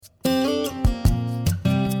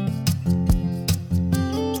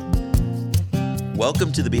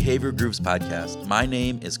Welcome to the Behavior Grooves Podcast. My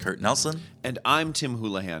name is Kurt Nelson. And I'm Tim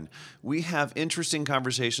Houlihan. We have interesting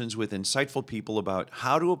conversations with insightful people about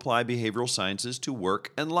how to apply behavioral sciences to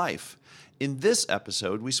work and life. In this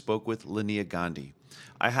episode, we spoke with Linnea Gandhi.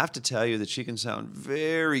 I have to tell you that she can sound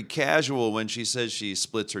very casual when she says she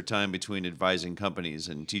splits her time between advising companies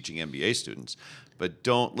and teaching MBA students. But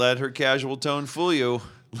don't let her casual tone fool you.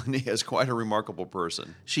 Linnea is quite a remarkable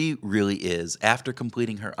person. She really is. After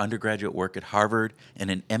completing her undergraduate work at Harvard and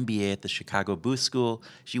an MBA at the Chicago Booth School,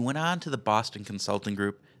 she went on to the Boston Consulting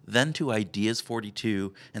Group, then to Ideas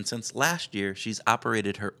 42, and since last year, she's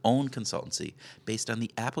operated her own consultancy based on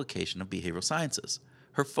the application of behavioral sciences.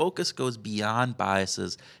 Her focus goes beyond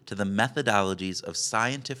biases to the methodologies of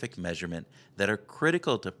scientific measurement that are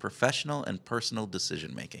critical to professional and personal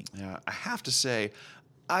decision-making. Yeah, I have to say,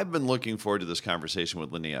 I've been looking forward to this conversation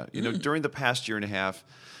with Linnea. During the past year and a half,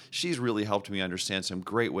 she's really helped me understand some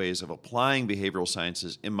great ways of applying behavioral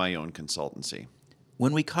sciences in my own consultancy.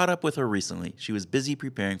 When we caught up with her recently, she was busy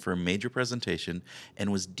preparing for a major presentation and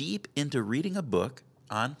was deep into reading a book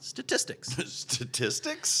on statistics.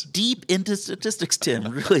 Statistics? Deep into statistics,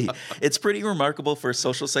 Tim, really. It's pretty remarkable for a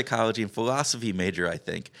social psychology and philosophy major, I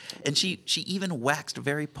think. And she even waxed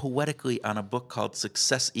very poetically on a book called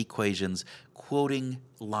Success Equations, quoting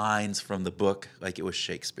lines from the book like it was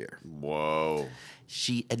Shakespeare. Whoa.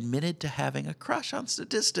 She admitted to having a crush on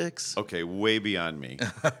statistics. Okay, way beyond me.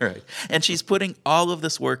 All right. And she's putting all of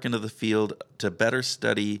this work into the field to better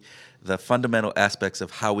study the fundamental aspects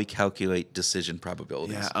of how we calculate decision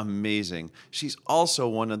probabilities. Yeah, amazing. She's also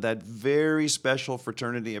one of that very special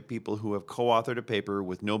fraternity of people who have co-authored a paper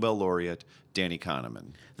with Nobel laureate Danny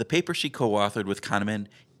Kahneman. The paper she co-authored with Kahneman,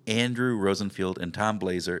 Andrew Rosenfield, and Tom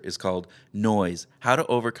Blazer is called Noise: How to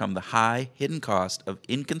Overcome the High Hidden Cost of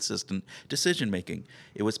Inconsistent Decision-Making.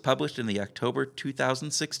 It was published in the October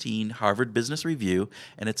 2016 Harvard Business Review,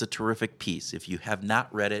 and it's a terrific piece. If you have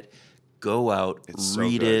not read it, go out,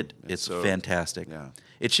 read it. It's fantastic. Yeah.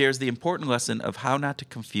 It shares the important lesson of how not to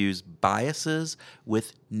confuse biases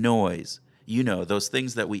with noise. You know, those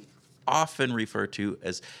things that we often refer to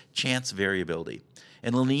as chance variability.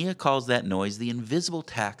 And Linnea calls that noise the invisible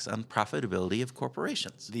tax on profitability of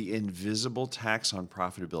corporations. The invisible tax on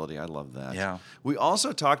profitability. I love that. Yeah. We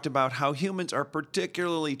also talked about how humans are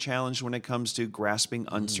particularly challenged when it comes to grasping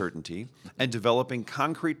uncertainty and developing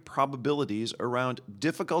concrete probabilities around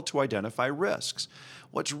difficult to identify risks.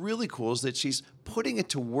 What's really cool is that she's putting it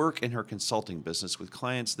to work in her consulting business with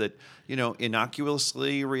clients that,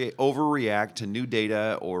 innocuously overreact to new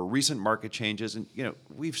data or recent market changes. And,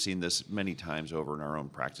 we've seen this many times over in our own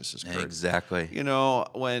practices, Kurt. Exactly.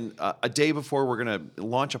 When a day before we're going to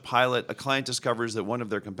launch a pilot, a client discovers that one of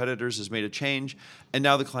their competitors has made a change, and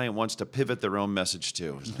now the client wants to pivot their own message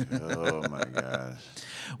too. It's like, oh my gosh.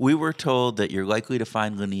 We were told that you're likely to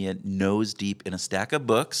find Linnea nose deep in a stack of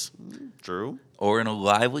books. True. Or in a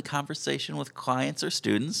lively conversation with clients or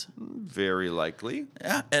students. Very likely.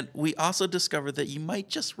 Yeah, and we also discovered that you might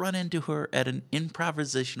just run into her at an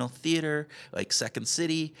improvisational theater like Second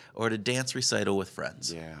City or at a dance recital with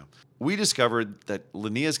friends. Yeah. We discovered that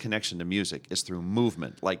Linnea's connection to music is through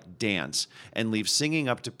movement, like dance, and leaves singing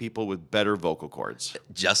up to people with better vocal cords.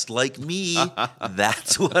 Just like me.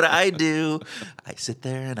 That's what I do. I sit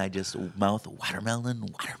there and I just mouth watermelon,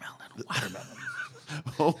 watermelon, watermelon.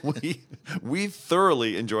 Well, we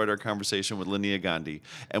thoroughly enjoyed our conversation with Linnea Gandhi,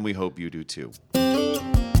 and we hope you do too.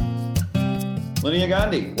 Linnea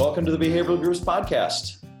Gandhi, welcome to the Behavioral Grooves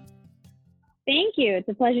Podcast. Thank you. It's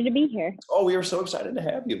a pleasure to be here. Oh, we are so excited to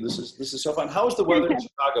have you. This is so fun. How is the weather in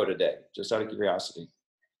Chicago today? Just out of curiosity.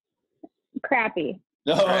 Crappy.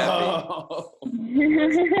 No.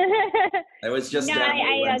 I was just down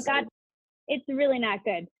there Wednesday. It's really not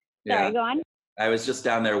good. Sorry, go on. I was just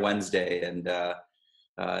down there Wednesday, and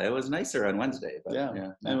it was nicer on Wednesday. But,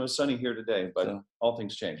 yeah. And it was sunny here today, but all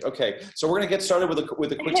things change. Okay, so we're going to get started with a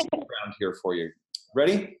quick round here for you.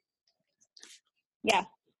 Ready? Yeah.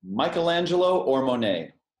 Michelangelo or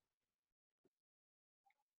Monet?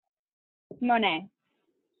 Monet.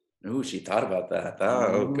 Ooh, she thought about that.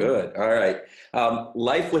 Oh, good. All right.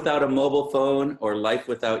 Life without a mobile phone or life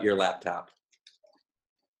without your laptop?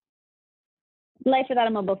 Life without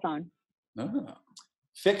a mobile phone. Oh.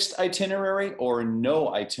 Fixed itinerary or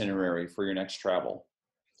no itinerary for your next travel?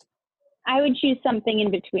 I would choose something in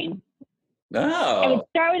between. Oh. I would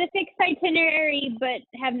start with a fixed itinerary, but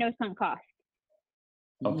have no sunk cost.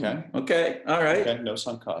 Okay. Okay. All right. Okay. No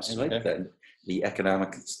sunk costs. I like that. The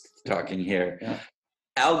economics talking here. Yeah.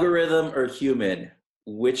 Algorithm or human,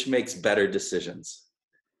 which makes better decisions?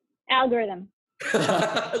 Algorithm. Look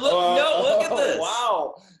at this.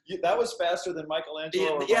 Wow. That was faster than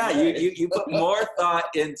Michelangelo. Or Yeah, Monet. you put more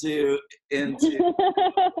thought into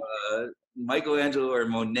Michelangelo or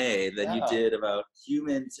Monet than you did about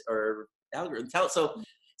humans or algorithms.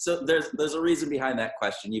 So there's a reason behind that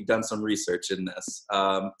question. You've done some research in this.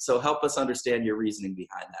 So help us understand your reasoning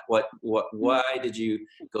behind that. Why did you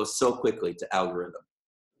go so quickly to algorithm?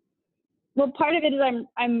 Well, part of it is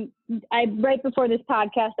I right before this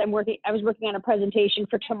podcast, I was working on a presentation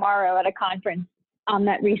for tomorrow at a conference on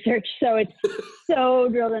that research. So it's so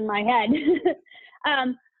drilled in my head.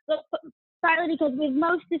 But partly because with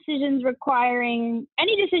most decisions requiring,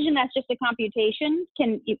 any decision that's just a computation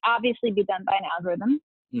can obviously be done by an algorithm.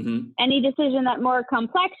 Mm-hmm. Any decision that more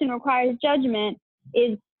complex and requires judgment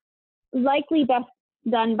is likely best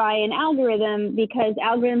done by an algorithm, because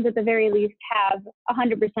algorithms at the very least have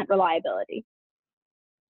 100% reliability.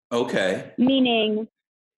 Okay. Meaning,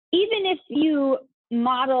 even if you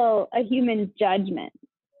model a human's judgment,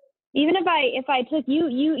 even if I took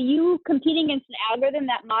you competing against an algorithm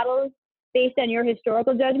that models based on your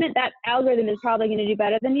historical judgment, that algorithm is probably going to do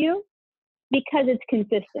better than you because it's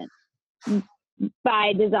consistent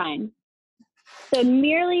by design. So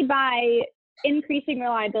merely by increasing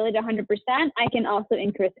reliability to 100%, I can also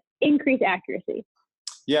increase accuracy.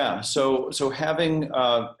 Yeah. So having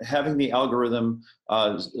the algorithm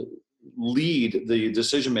lead the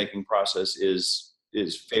decision-making process is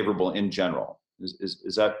favorable in general.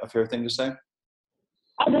 Is that a fair thing to say?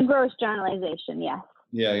 As a gross generalization, yes.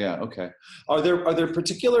 Yeah. Okay. Are there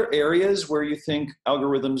particular areas where you think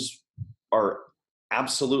algorithms are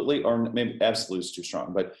absolutely, or maybe absolute is too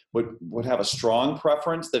strong, but would have a strong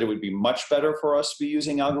preference that it would be much better for us to be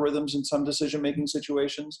using algorithms in some decision-making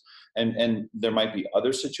situations, and there might be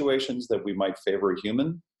other situations that we might favor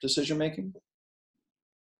human decision-making?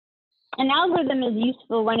 An algorithm is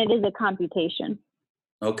useful when it is a computation.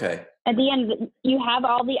 Okay. At the end, you have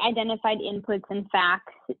all the identified inputs and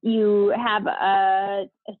facts. You have a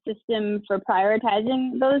system for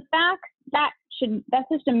prioritizing those facts. That's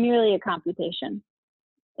just merely a computation.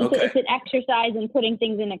 It's an exercise in putting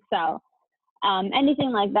things in Excel.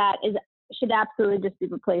 Anything like that should absolutely just be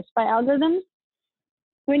replaced by algorithms.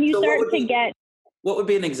 When you what would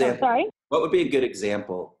be an example? Sorry? What would be a good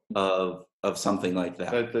example of something like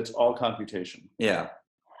that? That's all computation. Yeah.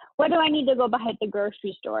 What do I need to go buy at the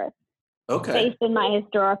grocery store? Okay. Based on my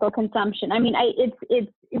historical consumption. I mean,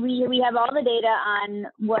 we have all the data on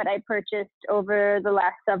what I purchased over the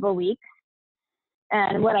last several weeks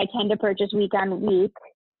and what I tend to purchase week on week.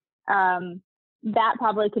 That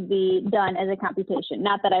probably could be done as a computation.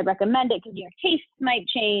 Not that I recommend it, because your tastes might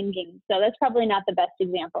change, and so that's probably not the best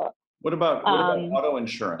example. What about auto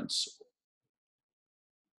insurance?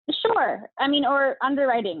 Sure. I mean, or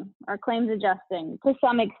underwriting or claims adjusting. To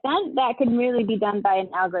some extent, that could really be done by an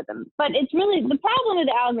algorithm. But it's really, the problem with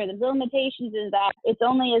the algorithms, the limitations is that it's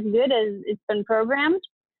only as good as it's been programmed,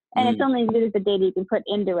 and it's only as good as the data you can put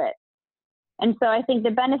into it. And so I think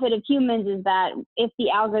the benefit of humans is that if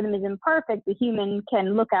the algorithm is imperfect, the human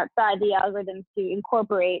can look outside the algorithm to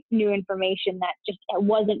incorporate new information that just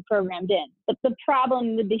wasn't programmed in. But the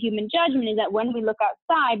problem with the human judgment is that when we look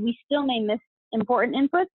outside, we still may miss important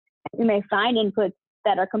inputs. We may find inputs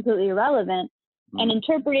that are completely irrelevant. And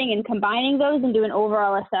interpreting and combining those into an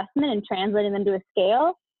overall assessment and translating them to a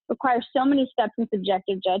scale requires so many steps in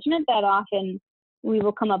subjective judgment that often we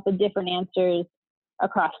will come up with different answers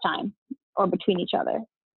across time or between each other.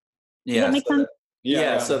 Does that make sense?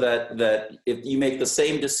 So that if you make the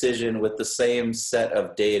same decision with the same set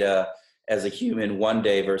of data as a human one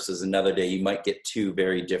day versus another day, you might get two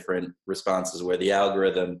very different responses where the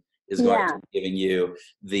algorithm is going to be giving you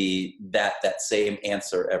that same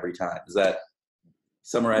answer every time. Does that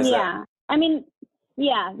summarize that? Yeah. I mean,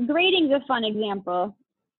 grading's a fun example.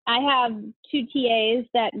 I have 2 TAs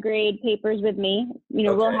that grade papers with me.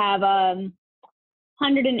 We'll have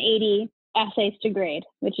 180 essays to grade,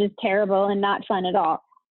 which is terrible and not fun at all.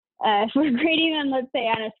 If we're grading them, let's say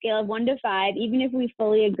on a scale of 1 to 5, even if we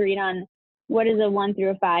fully agreed on what does a 1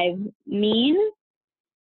 through a 5 mean,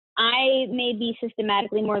 I may be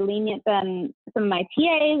systematically more lenient than some of my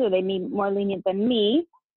TAs, or they may be more lenient than me.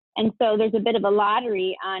 And so there's a bit of a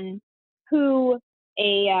lottery on who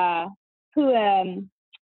a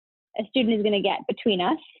student is going to get between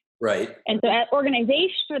us. Right. And so at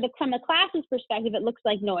organization, from the class's perspective, it looks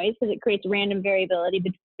like noise because it creates random variability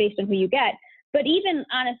based on who you get. But even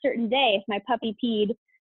on a certain day, if my puppy peed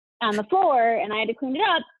on the floor and I had to clean it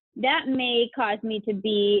up, that may cause me to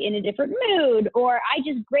be in a different mood, or I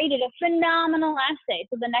just graded a phenomenal essay.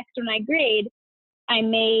 So the next one I grade, I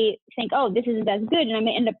may think, oh, this isn't as good, and I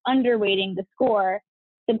may end up underweighting the score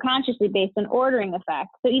subconsciously based on ordering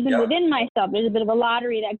effects. So even within myself, there's a bit of a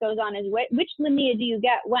lottery that goes on as which lineage do you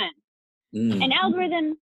get when. An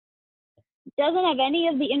algorithm doesn't have any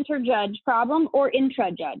of the interjudge problem or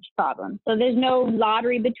intrajudge problem. So there's no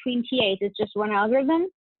lottery between TAs. It's just one algorithm.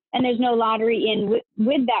 And there's no lottery in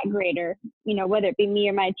with that grader, whether it be me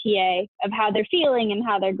or my TA, of how they're feeling and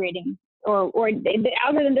how they're grading. Or the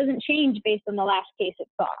algorithm doesn't change based on the last case it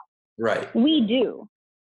saw. Right. We do.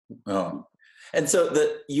 Oh. And so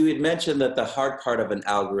you had mentioned that the hard part of an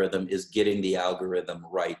algorithm is getting the algorithm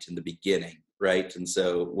right in the beginning, right? And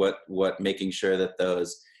so what making sure that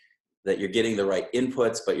that you're getting the right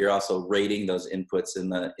inputs, but you're also rating those inputs in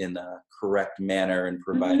the correct manner and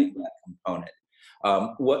providing that component.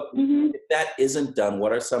 If that isn't done,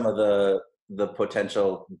 what are some of the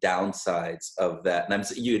potential downsides of that? And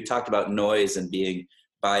you had talked about noise and being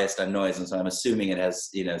biased on noise, and so I'm assuming it has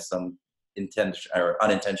some intentional or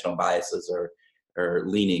unintentional biases or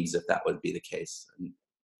leanings, if that would be the case.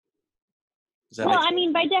 Well, I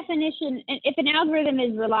mean, by definition, if an algorithm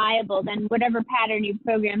is reliable, then whatever pattern you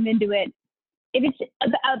programmed into it, if it's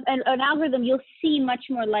an algorithm, you'll see much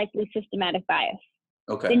more likely systematic bias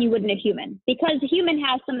than you would in a human. Because a human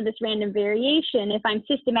has some of this random variation. If I'm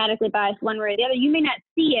systematically biased one way or the other, you may not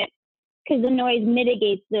see it because the noise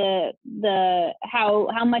mitigates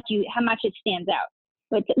how much it stands out.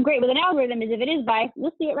 What's great with an algorithm is if it is biased,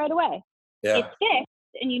 you'll see it right away. Yeah. It's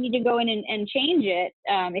fixed, and you need to go in and change it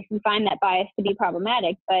if you find that bias to be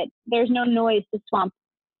problematic. But there's no noise to swamp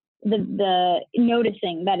the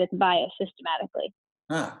noticing that it's biased systematically.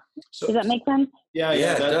 So, does that make sense? Yeah,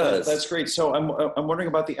 it does. That's great. So I'm wondering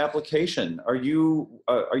about the application. Are you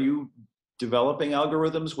developing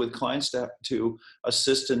algorithms with clients to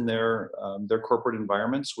assist in their corporate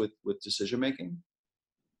environments with decision making?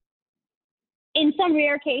 In some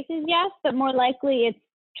rare cases, yes, but more likely it's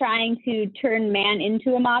trying to turn man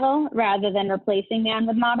into a model rather than replacing man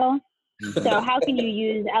with model. So how can you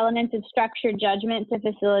use elements of structured judgment to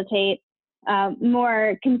facilitate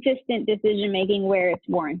more consistent decision-making where it's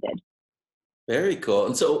warranted? Very cool.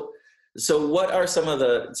 And so what are some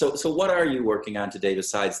of so what are you working on today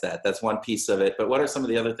besides that? That's one piece of it, but what are some of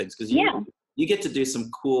the other things? Because you get to do some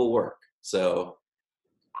cool work. So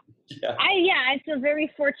I feel very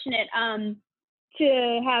fortunate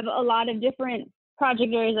to have a lot of different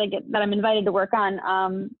project areas that I'm invited to work on.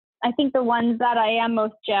 I think the ones that I am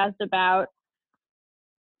most jazzed about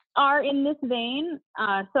are in this vein.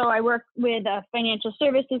 So I work with a financial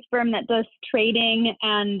services firm that does trading,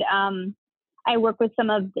 and I work with some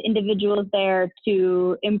of the individuals there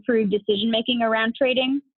to improve decision-making around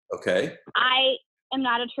trading. Okay. I am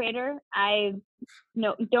not a trader.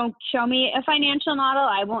 Don't show me a financial model.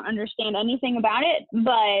 I won't understand anything about it.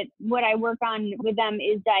 But what I work on with them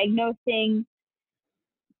is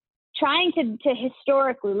trying to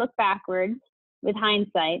historically look backwards with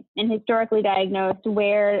hindsight and historically diagnose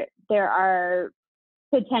where there are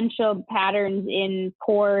potential patterns in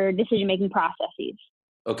poor decision-making processes.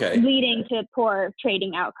 Okay. Leading to poor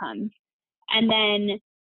trading outcomes. And then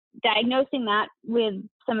diagnosing that with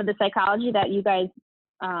some of the psychology that you guys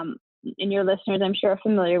and your listeners, I'm sure, are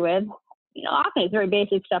familiar with. Often it's very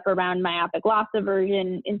basic stuff around myopic loss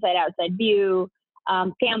aversion, inside-outside view,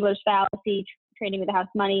 gambler's fallacy, trading with the house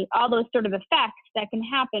money, all those sort of effects that can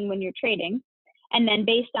happen when you're trading. And then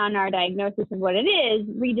based on our diagnosis of what it is,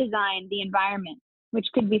 redesign the environment, which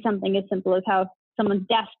could be something as simple as how someone's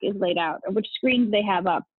desk is laid out, or which screens they have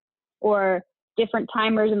up, or different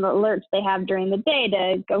timers and alerts they have during the day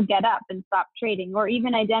to go get up and stop trading, or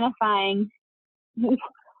even identifying,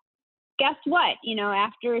 guess what,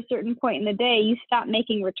 after a certain point in the day, you stop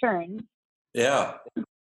making returns. Yeah.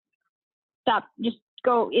 Just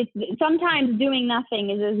go. Sometimes doing nothing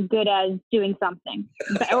is as good as doing something,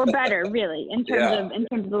 or better, really, in terms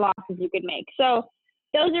of the losses you could make. So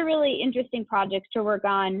those are really interesting projects to work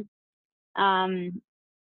on.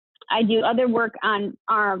 I do other work on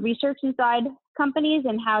our research inside companies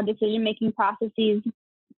and how decision-making processes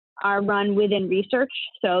are run within research.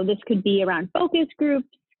 So this could be around focus groups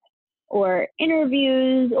or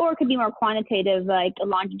interviews, or it could be more quantitative, like a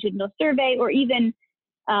longitudinal survey, or even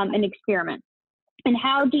an experiment. And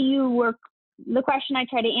how do you work? The question I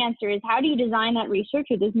try to answer is, how do you design that research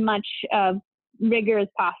with as much rigor as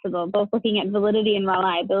possible, both looking at validity and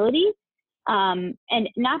reliability, and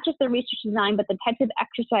not just the research design, but the types of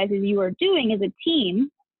exercises you are doing as a team,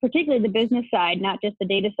 particularly the business side, not just the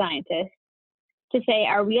data scientists, to say,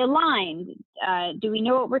 are we aligned? Do we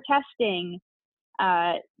know what we're testing?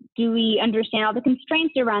 Do we understand all the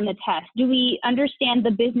constraints around the test? Do we understand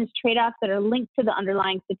the business trade-offs that are linked to the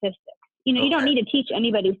underlying statistics? You don't need to teach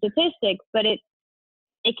anybody statistics, but it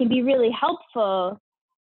can be really helpful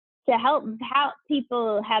to help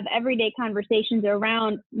people have everyday conversations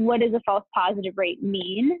around what does a false positive rate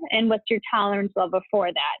mean and what's your tolerance level for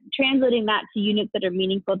that, translating that to units that are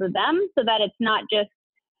meaningful to them so that it's not just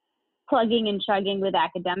plugging and chugging with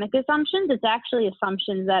academic assumptions. It's actually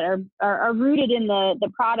assumptions that are rooted in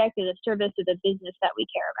the product or the service or the business that we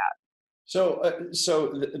care about. So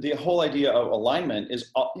the whole idea of alignment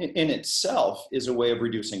is in itself is a way of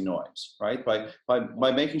reducing noise, right?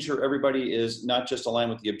 By making sure everybody is not just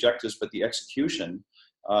aligned with the objectives, but the execution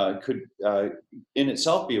could in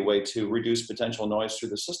itself be a way to reduce potential noise through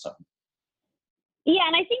the system. Yeah,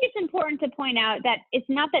 and I think it's important to point out that it's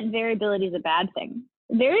not that variability is a bad thing.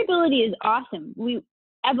 Variability is awesome.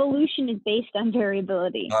 Evolution is based on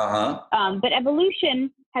variability, but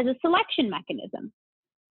evolution has a selection mechanism.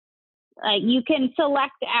 You can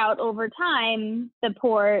select out over time the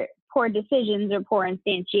poor decisions or poor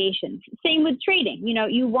instantiations. Same with trading.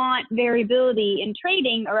 You want variability in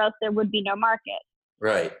trading, or else there would be no market.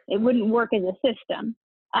 Right. It wouldn't work as a system.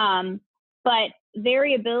 But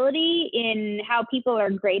variability in how people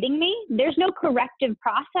are grading me, there's no corrective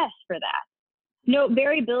process for that. No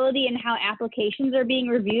variability in how applications are being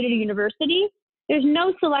reviewed at a university. There's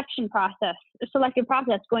no selective process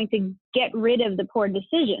going to get rid of the poor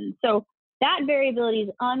decisions. So that variability is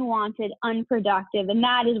unwanted, unproductive, and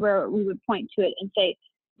that is where we would point to it and say,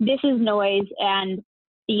 this is noise, and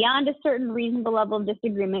beyond a certain reasonable level of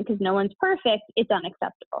disagreement, because no one's perfect, it's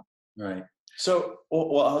unacceptable. Right. So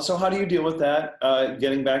how do you deal with that?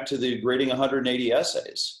 Getting back to the grading 180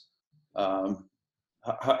 essays,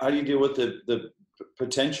 how do you deal with the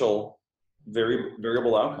potential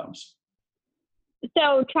variable outcomes?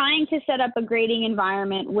 So trying to set up a grading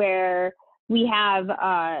environment where we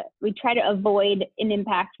try to avoid an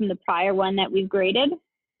impact from the prior one that we've graded.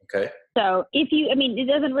 Okay. So it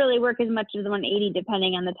doesn't really work as much as the 180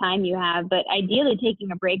 depending on the time you have, but ideally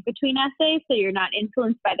taking a break between essays so you're not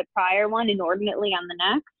influenced by the prior one inordinately on the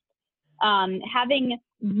next. Having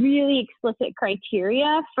really explicit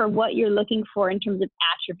criteria for what you're looking for in terms of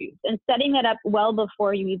attributes and setting that up well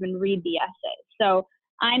before you even read the essay. So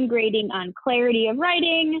I'm grading on clarity of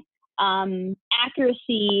writing,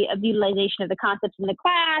 accuracy of utilization of the concepts in the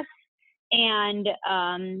class, and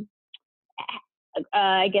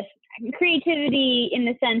I guess creativity in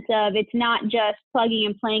the sense of it's not just plugging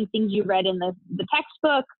and playing things you read in the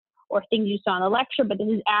textbook or things you saw in the lecture, but this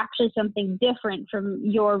is actually something different from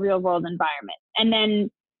your real world environment. And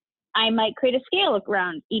then I might create a scale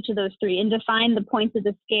around each of those three and define the points of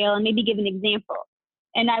the scale and maybe give an example.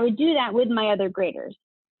 And I would do that with my other graders.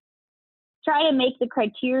 Try to make the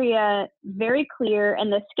criteria very clear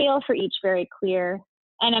and the scale for each very clear.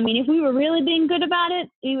 And if we were really being good about it,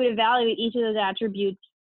 we would evaluate each of those attributes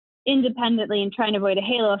independently and try and avoid a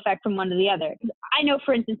halo effect from one to the other. I know,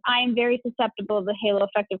 for instance, I am very susceptible to the halo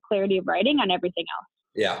effect of clarity of writing on everything else.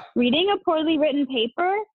 Yeah. Reading a poorly written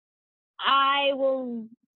paper, I will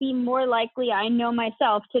be more likely, I know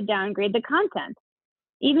myself, to downgrade the content.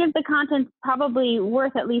 Even if the content's probably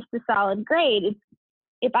worth at least a solid grade,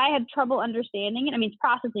 if I have trouble understanding it, it's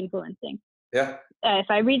process influencing. Yeah. If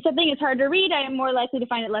I read something, it's hard to read, I am more likely to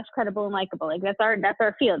find it less credible and likable. That's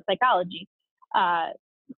our field, psychology.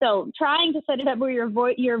 So trying to set it up where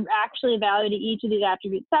you're actually evaluating each of these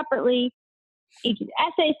attributes separately, each of the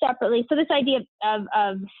essays separately. So this idea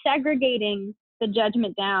of segregating the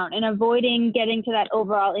judgment down and avoiding getting to that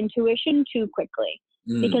overall intuition too quickly.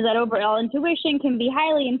 Because that overall intuition can be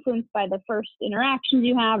highly influenced by the first interactions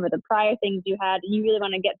you have or the prior things you had, and you really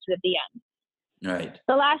want to get to at the end. Right.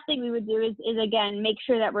 The last thing we would do is again, make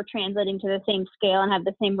sure that we're translating to the same scale and have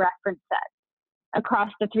the same reference set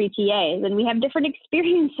across the three TAs. And we have different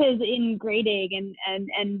experiences in grading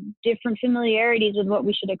and different familiarities with what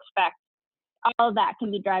we should expect. All of that can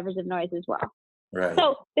be drivers of noise as well. Right.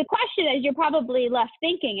 So the question is, you're probably left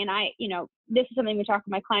thinking, and this is something we talk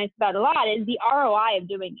to my clients about a lot, is the ROI of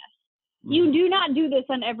doing this. You do not do this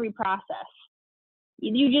on every process.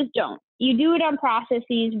 You just don't. You do it on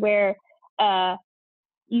processes where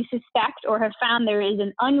you suspect or have found there is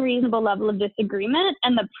an unreasonable level of disagreement,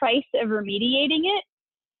 and the price of remediating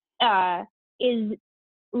it is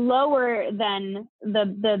lower than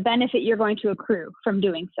the benefit you're going to accrue from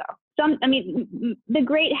doing so. How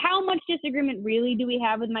much disagreement really do we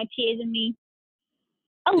have with my TAs and me?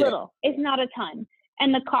 A little. It's not a ton.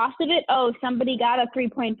 And the cost of it, somebody got a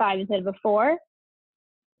 3.5 instead of a 4.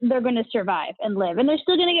 They're going to survive and live. And they're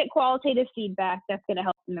still going to get qualitative feedback that's going to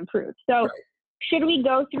help them improve. So should we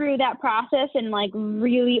go through that process and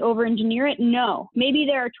really over-engineer it? No. Maybe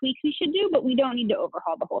there are tweaks we should do, but we don't need to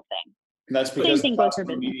overhaul the whole thing. And that's because the cost to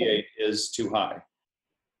remediate is too high.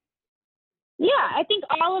 Yeah, I think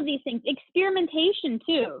all of these things, experimentation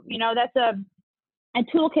too, that's a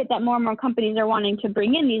toolkit that more and more companies are wanting to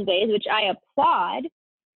bring in these days, which I applaud.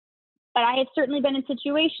 But I have certainly been in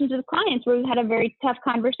situations with clients where we've had a very tough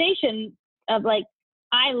conversation of like,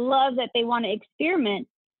 I love that they want to experiment,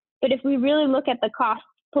 but if we really look at the costs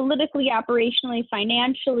politically, operationally,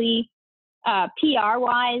 financially,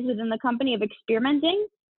 PR-wise within the company of experimenting,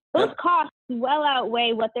 those costs well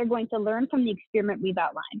outweigh what they're going to learn from the experiment we've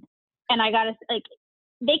outlined. And I gotta, like,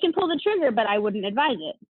 they can pull the trigger, but I wouldn't advise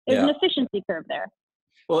it. There's an efficiency curve there.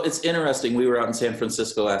 Well, it's interesting. We were out in San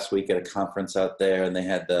Francisco last week at a conference out there, and they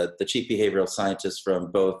had the chief behavioral scientists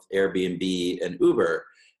from both Airbnb and Uber.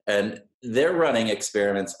 And they're running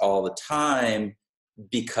experiments all the time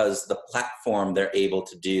because the platform, they're able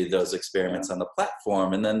to do those experiments on the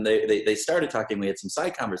platform. And then they started talking, we had some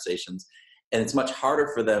side conversations, and it's much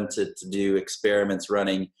harder for them to do experiments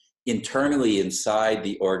running internally inside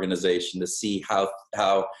the organization to see how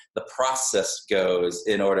the process goes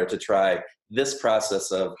in order to try this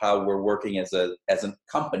process of how we're working as a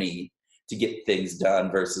company to get things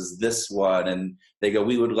done versus this one. And they go,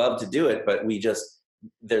 we would love to do it, but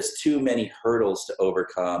there's too many hurdles to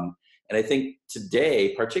overcome. And I think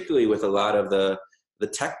today, particularly with a lot of the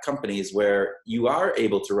tech companies where you are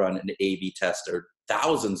able to run an A/B test or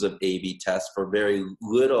thousands of A/B tests for very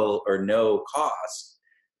little or no cost,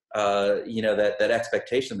 that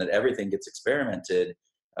expectation that everything gets experimented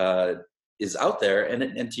is out there.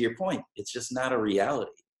 And to your point, it's just not a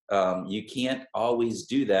reality. You can't always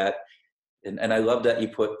do that. And I love that you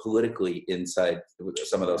put politically inside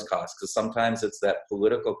some of those costs, because sometimes it's that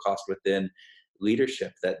political cost within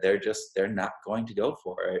leadership that they're not going to go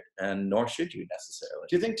for it, and nor should you necessarily.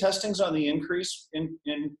 Do you think testing's on the increase in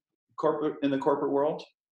the corporate world?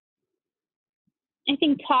 I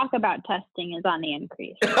think talk about testing is on the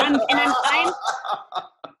increase. I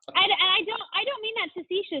don't mean that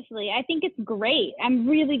facetiously. I think it's great. I'm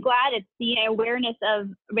really glad it's the awareness of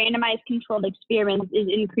randomized controlled experiments is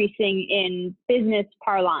increasing in business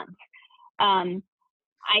parlance.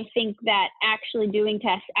 I think that actually doing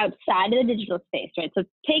tests outside of the digital space, right? So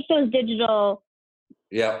take those digital,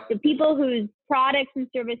 the people whose products and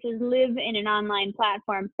services live in an online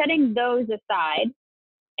platform, setting those aside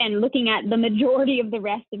and looking at the majority of the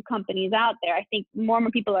rest of companies out there. I think more and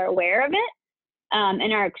more people are aware of it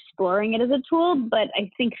and are exploring it as a tool, but I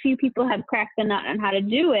think few people have cracked the nut on how to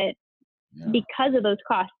do it because of those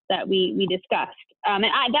costs that we discussed. And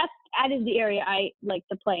that is the area I like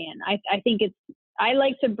to play in. I think I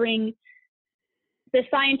like to bring the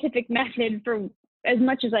scientific method for as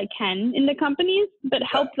much as I can into companies, but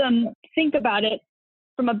help them think about it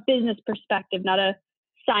from a business perspective, not a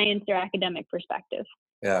science or academic perspective.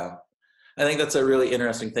 Yeah, I think that's a really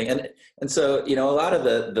interesting thing. And so, a lot of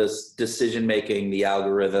the decision making, the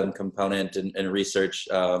algorithm component and research,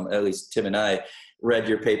 at least Tim and I read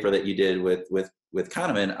your paper that you did with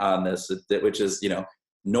Kahneman on this, which is,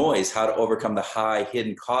 noise, how to overcome the high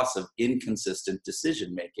hidden costs of inconsistent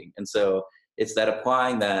decision making. And so it's that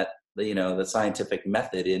applying that, the scientific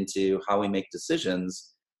method into how we make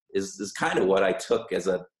decisions is kind of what I took as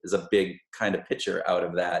a big kind of picture out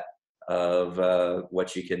of that, of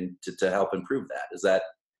what you can to help improve that. Is that,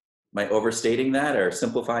 am I overstating that or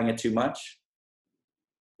simplifying it too much?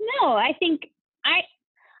 No, I think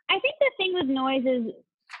the thing with noise is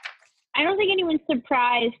I don't think anyone's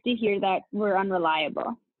surprised to hear that we're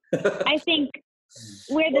unreliable. I think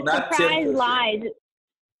where the surprise lies.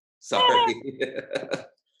 Sorry.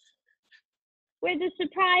 Where the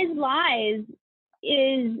surprise lies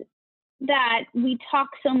is that we talk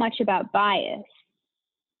so much about bias.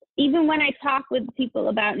 Even when I talk with people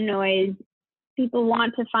about noise, people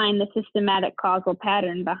want to find the systematic causal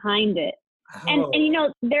pattern behind it. And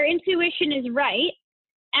their intuition is right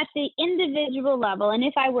at the individual level. And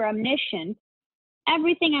if I were omniscient,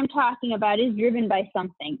 everything I'm talking about is driven by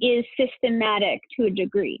something, is systematic to a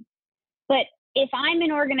degree. But if I'm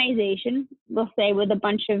an organization, we'll say with a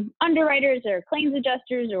bunch of underwriters or claims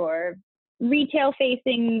adjusters or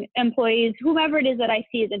retail-facing employees, whoever it is that I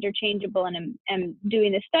see as interchangeable and am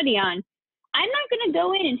doing the study on, I'm not going to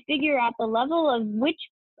go in and figure out the level of which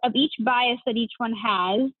of each bias that each one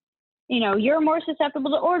has. You're more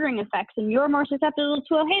susceptible to ordering effects, and you're more susceptible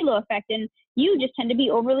to a halo effect, and you just tend to be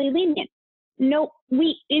overly lenient. No,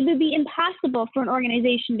 it would be impossible for an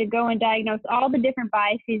organization to go and diagnose all the different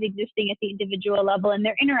biases existing at the individual level and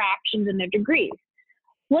their interactions and their degrees.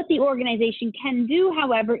 What the organization can do,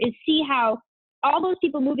 however, is see how all those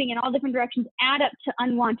people moving in all different directions add up to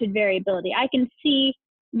unwanted variability. I can see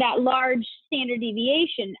that large standard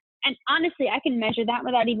deviation, and honestly, I can measure that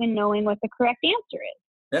without even knowing what the correct answer is.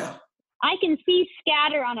 Yeah. I can see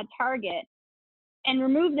scatter on a target and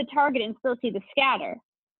remove the target and still see the scatter.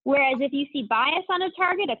 Whereas if you see bias on a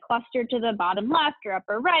target, a cluster to the bottom left or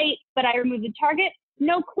upper right, but I remove the target,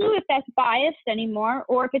 no clue if that's biased anymore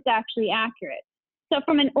or if it's actually accurate. So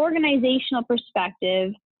from an organizational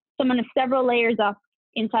perspective, someone of several layers up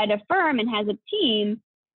inside a firm and has a team,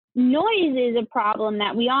 noise is a problem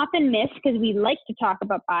that we often miss because we like to talk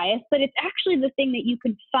about bias, but it's actually the thing that you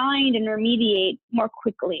can find and remediate more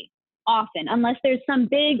quickly, often, unless there's some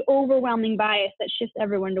big overwhelming bias that shifts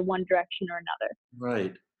everyone to one direction or another.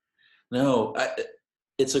 Right. No,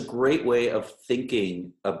 it's a great way of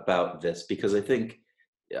thinking about this, because I think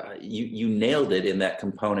you nailed it in that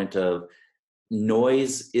component of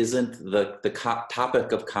noise isn't the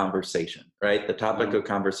topic of conversation, right? The topic of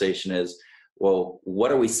conversation is, well,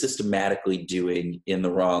 what are we systematically doing in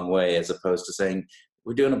the wrong way, as opposed to saying,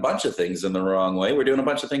 we're doing a bunch of things in the wrong way, we're doing a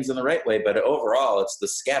bunch of things in the right way, but overall it's the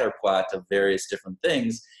scatter plot of various different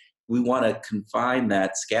things. We want to confine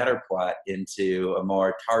that scatter plot into a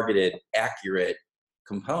more targeted, accurate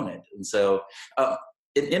component. And so an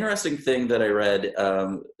interesting thing that I read,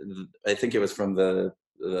 I think it was from the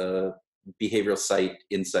behavioral site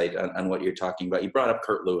Insight on what you're talking about. You brought up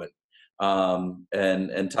Kurt Lewin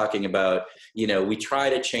and talking about, we try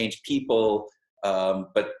to change people,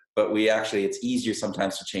 but we actually, it's easier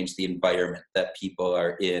sometimes to change the environment that people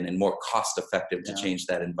are in, and more cost effective to change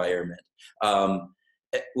that environment.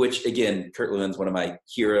 Which again, Kurt Lewin's one of my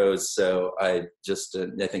heroes. So I just,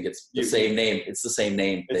 I think it's the same name. It's the same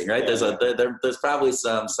name thing, right? There's probably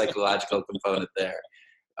some psychological component there.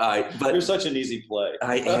 But you're such an easy play.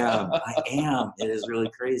 I am. It is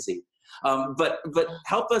really crazy. But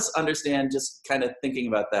help us understand, just kind of thinking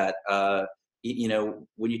about that,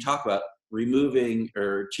 when you talk about removing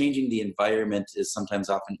or changing the environment is sometimes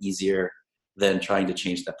often easier than trying to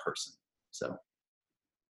change that person. So.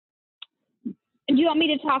 Do you want me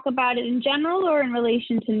to talk about it in general or in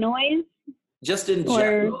relation to noise? Just in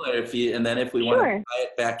general, and then if we want to tie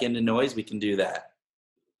it back into noise, we can do that.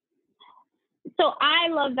 So I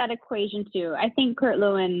love that equation too. I think Kurt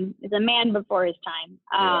Lewin is a man before his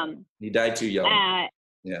time. He died too young.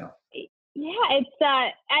 Yeah, it's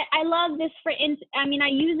I love this I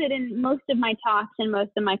use it in most of my talks and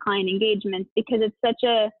most of my client engagements, because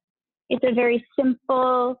it's a very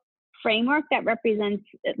simple framework that represents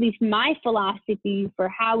at least my philosophy for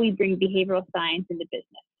how we bring behavioral science into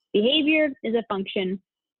business. Behavior is a function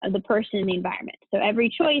of the person and the environment. So every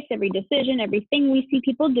choice, every decision, everything we see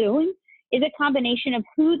people doing is a combination of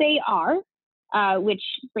who they are, which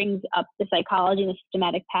brings up the psychology and the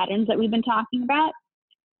systematic patterns that we've been talking about,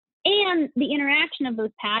 and the interaction of those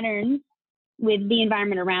patterns with the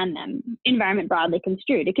environment around them, environment broadly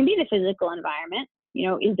construed. It can be the physical environment,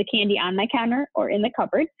 is the candy on my counter or in the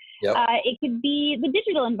cupboard? Yep. It could be the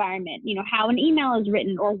digital environment, how an email is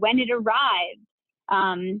written or when it arrives.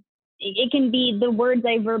 It can be the words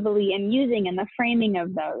I verbally am using and the framing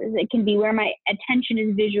of those. It can be where my attention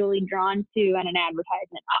is visually drawn to on an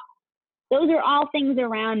advertisement. Those are all things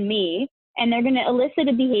around me, and they're going to elicit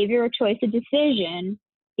a behavior, a choice, a decision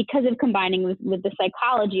because of combining with the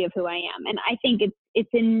psychology of who I am. And I think it's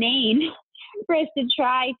inane for us to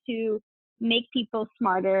try to make people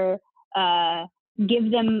smarter,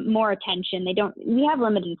 give them more attention. We have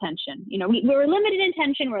limited attention. We're limited in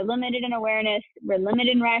attention, we're limited in awareness, we're limited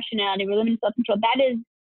in rationality, we're limited in self-control.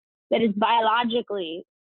 That is biologically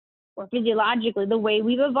or physiologically the way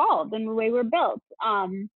we've evolved and the way we're built.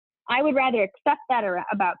 I would rather accept that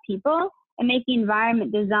about people and make the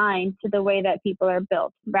environment designed to the way that people are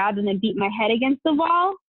built, rather than beat my head against the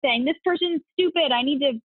wall saying, this person's stupid, I need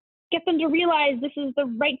to get them to realize this is the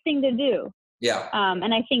right thing to do. Yeah.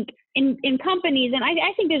 And I think in companies, and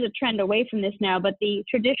I think there's a trend away from this now, but the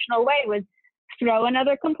traditional way was throw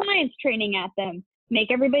another compliance training at them,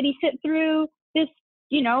 make everybody sit through this,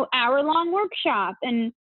 hour-long workshop,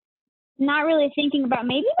 and not really thinking about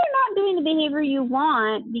maybe they're not doing the behavior you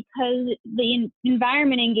want because the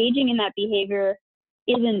environment engaging in that behavior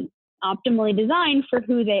isn't optimally designed for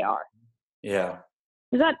who they are. Yeah.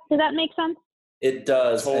 Does that make sense? It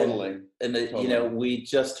does. Totally. And Totally. we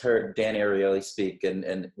just heard Dan Ariely speak,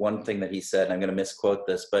 and one thing that he said, and I'm going to misquote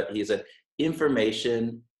this, but he said,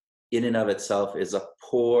 information in and of itself is a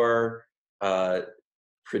poor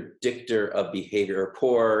predictor of behavior, or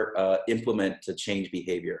poor implement to change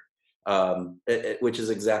behavior, which is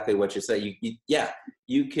exactly what you say.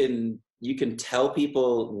 You can tell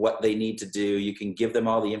people what they need to do. You can give them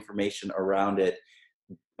all the information around it.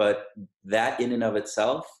 But that in and of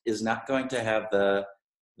itself is not going to have the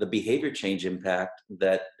behavior change impact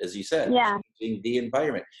that, as you said, changing the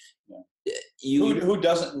environment. Who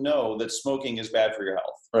doesn't know that smoking is bad for your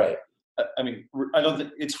health? Right. I mean, I don't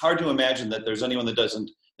think it's hard to imagine that there's anyone that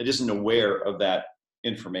isn't aware of that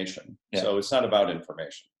information. Yeah. So it's not about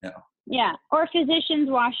information. Yeah. Or physicians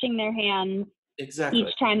washing their hands Exactly.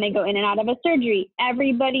 each time they go in and out of a surgery.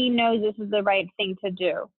 Everybody knows this is the right thing to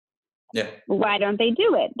do. Yeah. Why don't they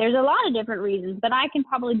do it? There's a lot of different reasons, but I can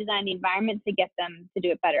probably design the environment to get them to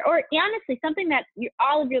do it better. Or honestly, something that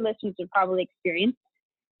all of your listeners would probably experience.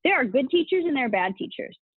 There are good teachers and there are bad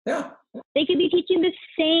teachers. Yeah. They could be teaching the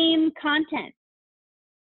same content,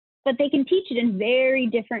 but they can teach it in very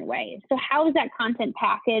different ways. So how is that content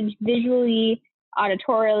packaged visually,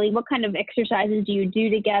 auditorially? What kind of exercises do you do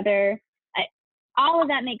together? All of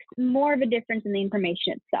that makes more of a difference in the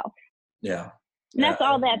information itself. Yeah. And that's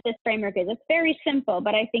all that this framework is. It's very simple,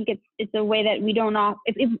 but I think it's a way that we don't all.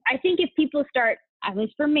 I think if people start, at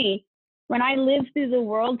least for me, when I live through the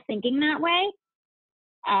world thinking that way,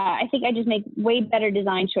 I think I just make way better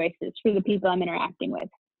design choices for the people I'm interacting with.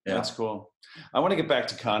 Yeah. That's cool. I want to get back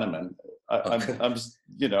to Kahneman. I'm just,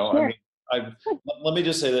 Sure. let me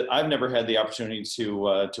just say that I've never had the opportunity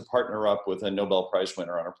to partner up with a Nobel Prize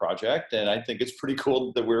winner on a project, and I think it's pretty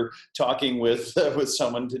cool that we're talking with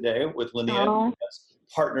someone today, with Linnea, that's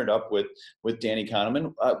partnered up with Danny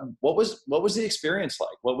Kahneman. What was the experience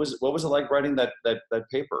like? What was it like writing that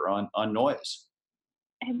paper on noise?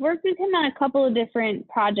 I've worked with him on a couple of different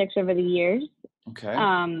projects over the years. Okay.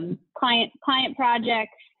 Client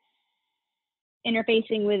projects,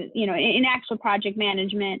 interfacing with, in actual project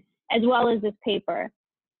management, as well as this paper.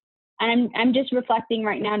 And I'm just reflecting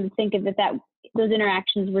right now to think of that those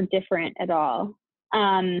interactions were different at all.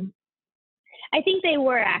 I think they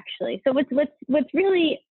were actually. So what's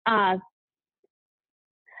really I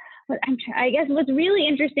guess what's really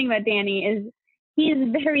interesting about Danny is he is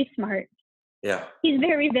very smart. Yeah. He's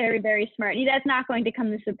very, very, very smart. That's not going to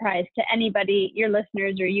come as a surprise to anybody, your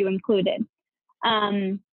listeners or you included.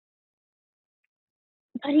 But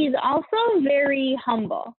he's also very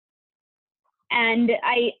humble. And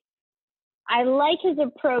I like his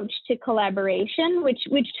approach to collaboration,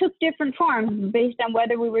 which took different forms based on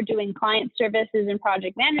whether we were doing client services and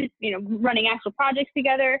project management, running actual projects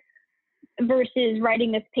together, versus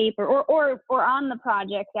writing this paper, or on the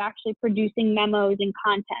project actually producing memos and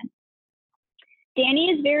content.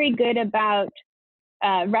 Danny is very good about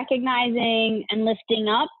recognizing and lifting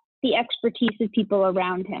up the expertise of people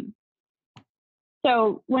around him.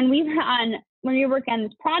 So when we were working on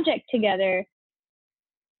this project together,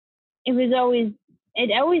 it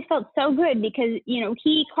always felt so good because,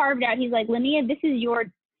 he carved out, he's like, Linnea,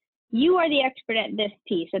 you are the expert at this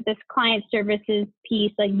piece, at this client services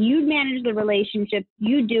piece. Like, you manage the relationship,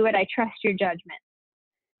 you do it, I trust your judgment.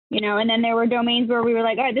 And then there were domains where we were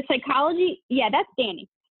like, all right, the psychology, yeah, that's Danny.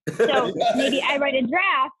 So maybe I write a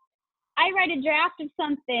draft of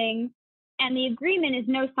something and the agreement is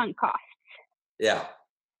no sunk costs. Yeah.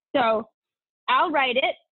 So I'll write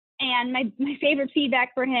it. And my favorite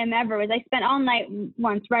feedback for him ever was I spent all night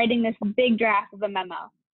once writing this big draft of a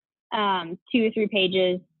memo, 2 or 3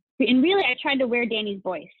 pages. And really, I tried to wear Danny's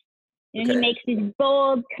voice. He makes these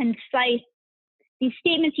bold, concise, these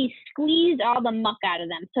statements, he squeezed all the muck out of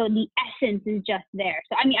them. So the essence is just there.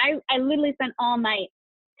 So, I literally spent all night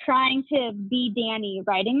trying to be Danny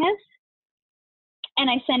writing this.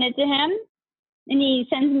 And I sent it to him. And he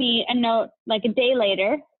sends me a note like a day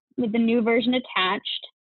later with the new version attached.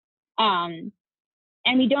 And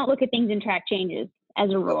we don't look at things in track changes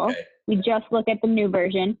as a rule. Okay. We just look at the new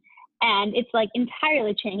version, and it's like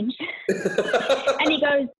entirely changed. And he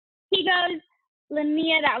goes,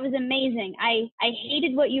 Linnea, that was amazing. I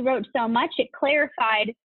hated what you wrote so much. It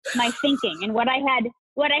clarified my thinking and what I had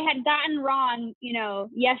gotten wrong,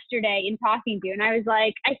 yesterday in talking to you. And I was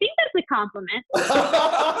like, I think that's a compliment.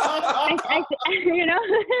 I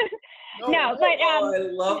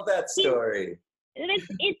love that story.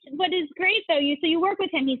 It's what is great though. You work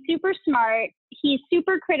with him. He's super smart. He's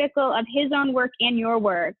super critical of his own work and your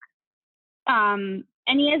work. And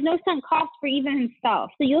he has no sunk cost for even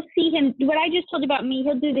himself. So you'll see him. What I just told you about me,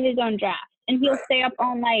 he'll do his own draft, and he'll stay up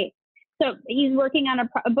all night. So he's working on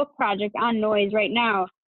a book project on noise right now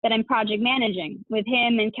that I'm project managing with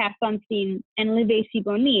him and Cass Sunstein and Live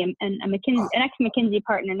Siboni, and an ex-McKinsey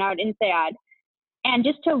partner now at INSEAD. And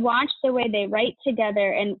just to watch the way they write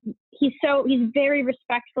together, and he's very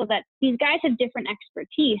respectful that these guys have different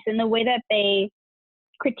expertise, and the way that they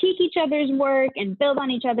critique each other's work and build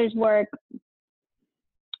on each other's work.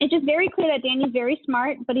 It's just very clear that Danny's very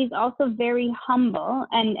smart, but he's also very humble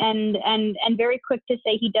and very quick to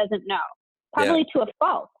say he doesn't know, probably to a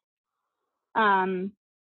fault.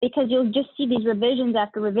 Because you'll just see these revisions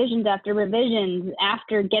after revisions after revisions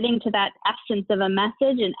after getting to that essence of a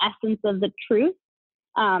message and essence of the truth.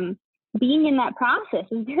 being in that process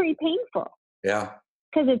is very painful. Yeah.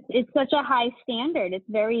 Because it's such a high standard.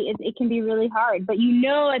 It can be really hard, but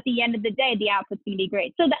at the end of the day, the output's going to be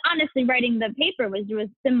great. So honestly, writing the paper was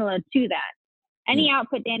similar to that. Any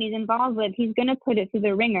output Danny's involved with, he's going to put it through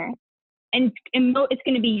the ringer, and it's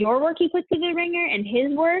going to be your work he puts through the ringer and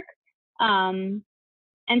his work. And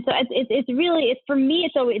so it's really for me,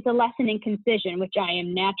 it's a lesson in concision, which I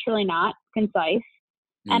am naturally not concise,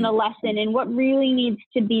 and a lesson in what really needs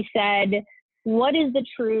to be said. What is the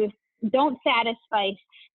truth? Don't satisfice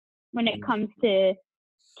when it comes to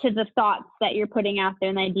the thoughts that you're putting out there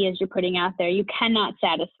and the ideas you're putting out there. You cannot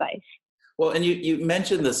satisfice. Well, and you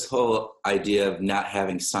mentioned this whole idea of not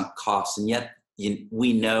having sunk costs, and yet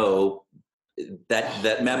we know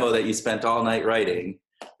that memo that you spent all night writing,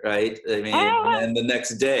 right? I mean, and the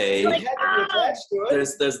next day,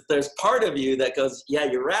 there's part of you that goes, yeah,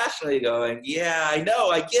 you're rationally going, yeah, I know,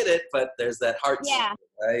 I get it, but there's that heart,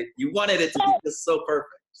 right? You wanted it to be just so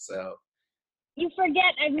perfect. So you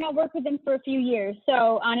forget I've now worked with him for a few years,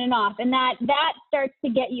 so on and off, and that starts to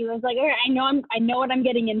get you. It's like, all right, I know what I'm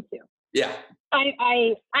getting into. Yeah.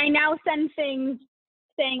 I now send things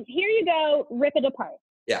saying, here you go, rip it apart.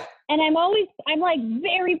 Yeah. And I'm like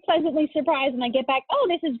very pleasantly surprised when I get back, oh,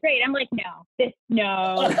 this is great. I'm like, no,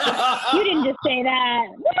 you didn't just say that.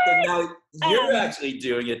 So now you're actually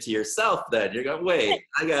doing it to yourself then. You're going, wait,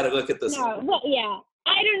 I got to look at this. No, well, yeah.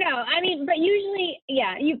 I don't know. I mean, but usually,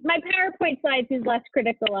 my PowerPoint slides is less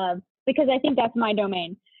critical of, because I think that's my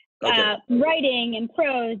domain. Okay. Writing and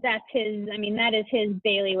prose, that is his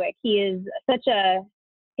bailiwick. He's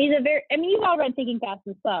you've all read Thinking Fast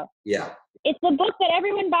and Slow. Yeah. It's the book that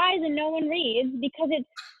everyone buys and no one reads because it's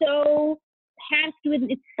so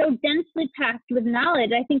densely packed with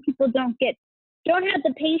knowledge. I think people don't have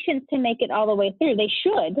the patience to make it all the way through. They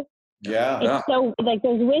should. Yeah. It's so like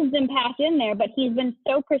there's wisdom packed in there, but he's been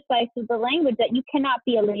so precise with the language that you cannot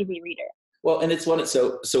be a lazy reader. Well, and it's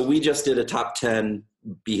so we just did a top 10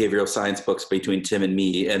 behavioral science books between Tim and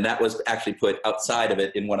me, and that was actually put outside of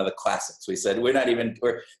it in one of the classics. We said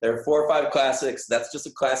there are 4 or 5 classics. That's just a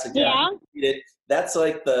classic. Yeah. Read it. That's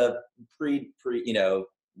like the pre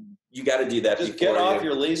you got to do that. Just get off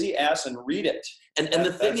your lazy ass and read it. And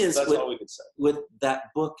the thing is, that's all we could say. With that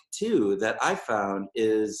book too, that I found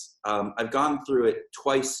is I've gone through it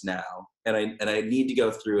twice now, and I need to go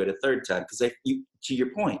through it a third time because to your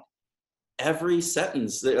point, every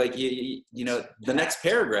sentence, like the next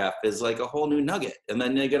paragraph is like a whole new nugget, and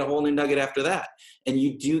then you get a whole new nugget after that, and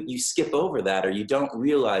you skip over that, or you don't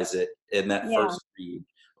realize it in that first read,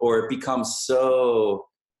 or it becomes so,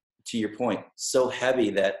 to your point, so heavy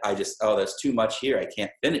that there's too much here, I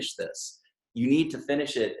can't finish this. You need to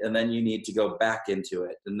finish it, and then you need to go back into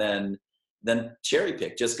it, and then cherry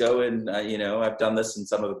pick. Just go and I've done this in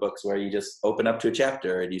some of the books where you just open up to a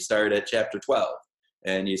chapter and you start at chapter 12.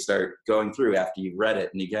 And you start going through after you've read it,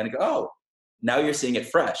 and you kind of go, oh, now you're seeing it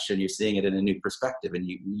fresh, and you're seeing it in a new perspective, and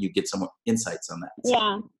you get some insights on that.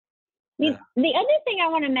 Yeah. The other thing I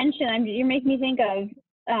want to mention, you make me think of,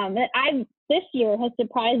 that this year has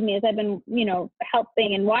surprised me as I've been,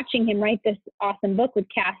 helping and watching him write this awesome book with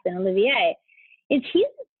Cass and Olivier, is he's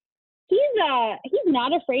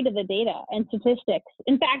not afraid of the data and statistics.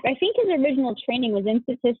 In fact, I think his original training was in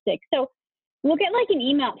statistics. So we'll get like an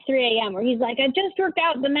email at 3 a.m. where he's like, I just worked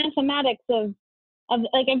out the mathematics of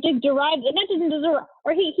like, I just derived, and that doesn't deserve,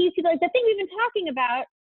 or he's like, the thing we've been talking about,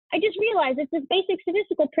 I just realized it's this basic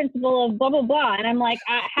statistical principle of blah, blah, blah. And I'm like,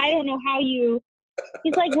 I don't know how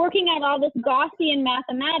he's like working out all this Gaussian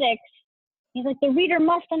mathematics. He's like, the reader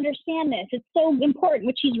must understand this. It's so important,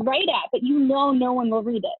 which he's right at, but no one will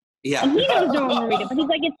read it. Yeah. And he knows no one will read it, but he's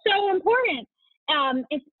like, it's so important.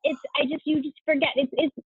 You just forget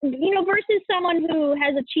it's versus someone who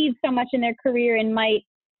has achieved so much in their career and might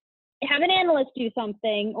have an analyst do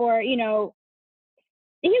something, or we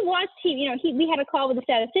had a call with a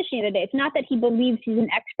statistician the other day. It's not that he believes he's an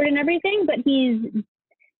expert in everything, but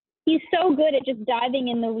he's so good at just diving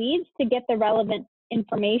in the weeds to get the relevant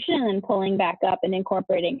information and then pulling back up and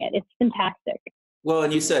incorporating it. It's fantastic. Well,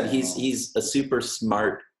 and you said he's a super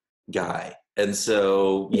smart guy. And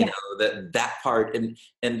so, that part, and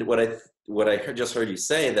what I just heard you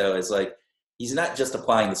say though, is like, he's not just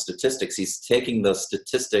applying the statistics, he's taking those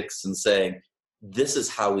statistics and saying, this is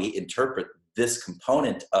how we interpret this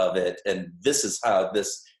component of it. And this is how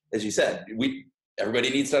this, as you said, everybody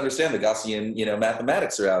needs to understand the Gaussian,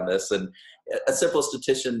 mathematics around this. And a simple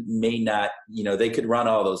statistician may not, they could run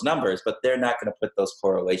all those numbers, but they're not going to put those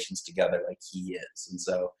correlations together like he is. And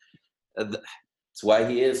so it's why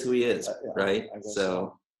he is who he is, right? I guess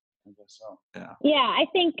so. Yeah, I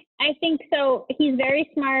think so. He's very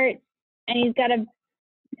smart, and he's got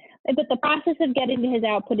but the process of getting to his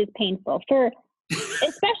output is painful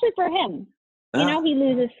especially for him. You know, he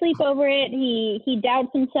loses sleep over it. He doubts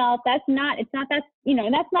himself. That's not a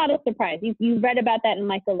surprise. You read about that in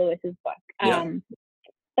Michael Lewis's book. Yeah.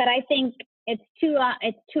 But I think it's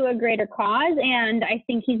to a greater cause, and I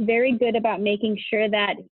think he's very good about making sure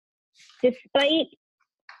that despite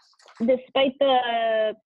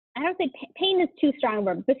the, I don't think pain is too strong a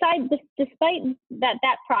word. Despite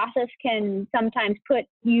that process can sometimes put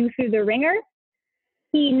you through the ringer,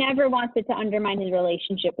 he never wants it to undermine his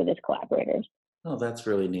relationship with his collaborators. Oh, that's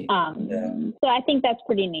really neat. So I think that's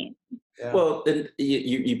pretty neat. Yeah. Well, and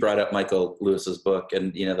you brought up Michael Lewis's book,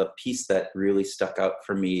 and the piece that really stuck out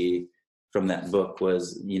for me from that book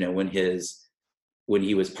was when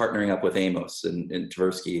he was partnering up with Amos and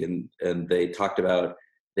Tversky, and they talked about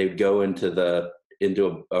they'd go into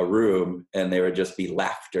a room and there would just be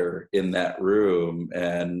laughter in that room,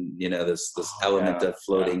 and this element of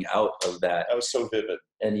floating out of that. That was so vivid.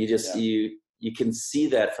 And you just you can see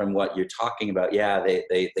that from what you're talking about. Yeah,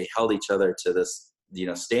 they held each other to this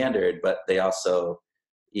standard, but they also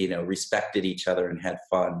respected each other and had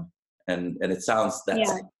fun. And it sounds that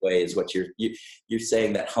same way is what you're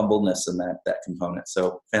saying, that humbleness and that component.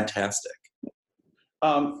 So fantastic.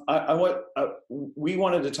 We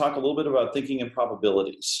wanted to talk a little bit about thinking in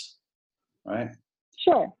probabilities, right?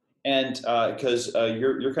 Sure. And because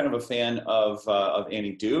you're kind of a fan of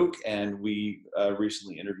Annie Duke, and we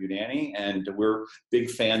recently interviewed Annie, and we're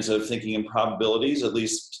big fans of thinking in probabilities, at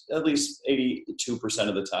least 82%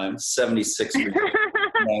 of the time. 76,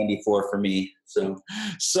 94 for me. So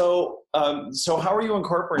how are you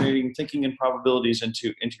incorporating thinking in probabilities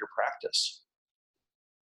into your practice?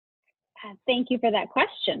 Thank you for that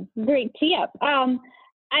question. Great tee up. I'm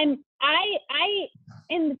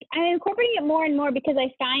incorporating it more and more because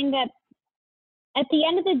I find that at the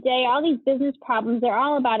end of the day, all these business problems, they're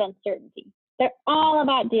all about uncertainty. They're all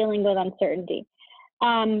about dealing with uncertainty.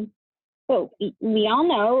 So we all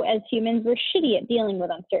know as humans, we're shitty at dealing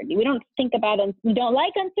with uncertainty. We don't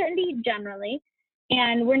like uncertainty generally,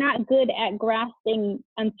 and we're not good at grasping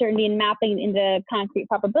uncertainty and mapping into concrete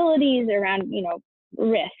probabilities around,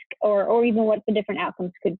 risk or even what the different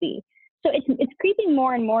outcomes could be. So it's creeping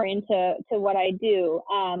more and more into what I do.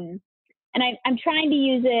 And I'm trying to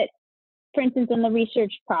use it, for instance, in the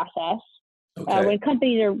research process. Okay. When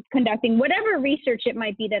companies are conducting whatever research it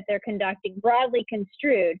might be that they're conducting, broadly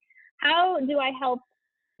construed, how do I help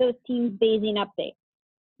those teams Bayesian update?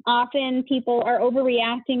 Often people are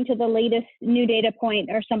overreacting to the latest new data point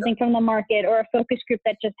or something from the market or a focus group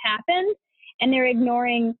that just happened, and they're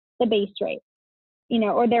ignoring the base rate,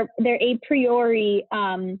 or their a priori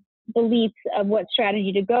beliefs of what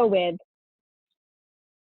strategy to go with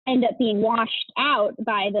end up being washed out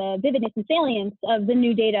by the vividness and salience of the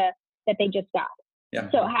new data that they just got. Yeah.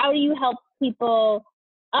 So how do you help people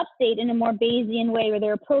update in a more Bayesian way where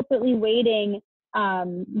they're appropriately weighting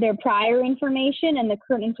their prior information and the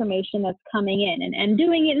current information that's coming in, and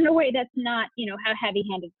doing it in a way that's not, a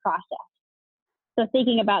heavy-handed process. So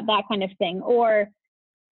thinking about that kind of thing. Or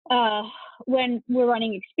when we're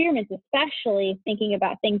running experiments, especially thinking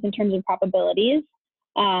about things in terms of probabilities.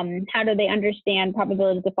 How do they understand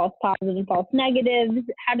probabilities of false positives and false negatives?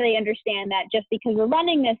 How do they understand that just because we're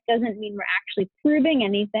running this doesn't mean we're actually proving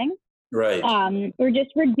anything? Right. We're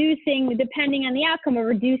just reducing, depending on the outcome, we're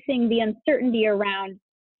reducing the uncertainty around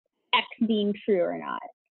X being true or not.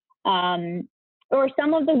 Or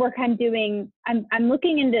some of the work I'm doing, I'm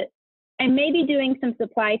looking into, I may be doing some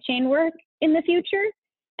supply chain work in the future.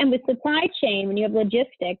 And with supply chain, when you have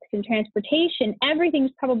logistics and transportation, everything's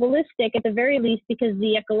probabilistic at the very least because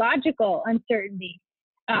the ecological uncertainty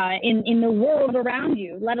in the world around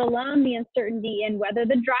you, let alone the uncertainty in whether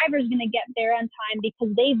the driver's going to get there on time because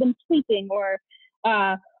they've been sleeping, or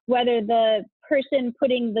whether the person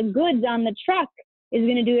putting the goods on the truck is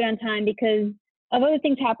going to do it on time because of other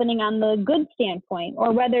things happening on the goods standpoint,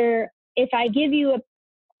 or whether if I give you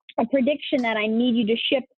a prediction that I need you to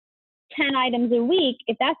ship 10 items a week,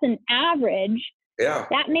 if that's an average,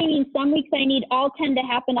 that may mean some weeks I need all 10 to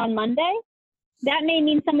happen on Monday. That may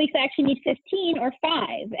mean some weeks I actually need 15 or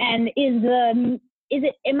 5. And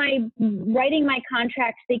am I writing my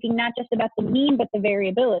contracts thinking not just about the mean, but the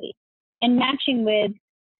variability, and matching with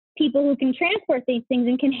people who can transport these things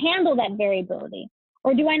and can handle that variability?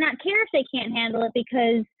 Or do I not care if they can't handle it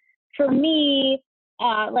because for me,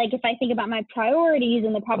 like if I think about my priorities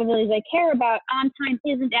and the probabilities I care about, on time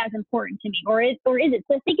isn't as important to me, or is it?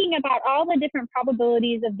 So thinking about all the different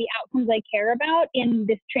probabilities of the outcomes I care about in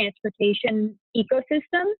this transportation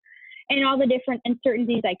ecosystem, and all the different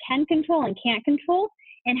uncertainties I can control and can't control,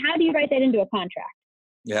 and how do you write that into a contract?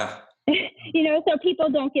 Yeah. So people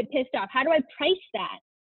don't get pissed off. How do I price that?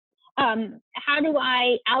 How do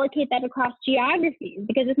I allocate that across geographies?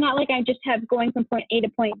 Because it's not like I just have going from point A to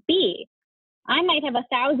point B. I might have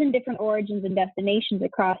 1,000 different origins and destinations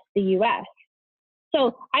across the U.S.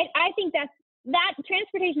 So I think that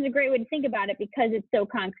transportation is a great way to think about it because it's so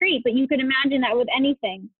concrete, but you can imagine that with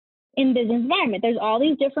anything in business environment. There's all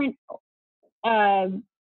these different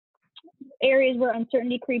areas where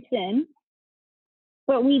uncertainty creeps in,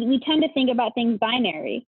 but we tend to think about things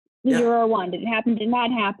binary, 0 or 1. Did it happen? Did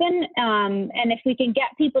not happen? And if we can get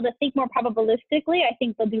people to think more probabilistically, I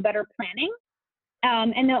think they'll do better planning.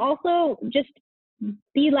 And they'll also just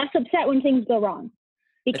be less upset when things go wrong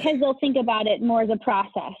because they'll think about it more as a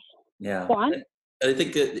process. Yeah. Go on. I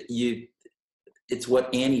think that it's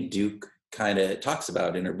what Annie Duke kind of talks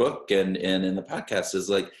about in her book and in the podcast is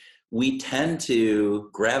like, we tend to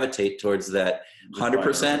gravitate towards that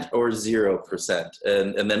 100% or 0%.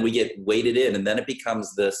 And then we get weighted in, and then it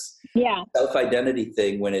becomes this self-identity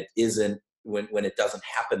thing when it isn't, when it doesn't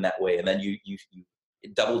happen that way. And then you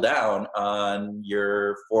double down on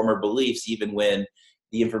your former beliefs, even when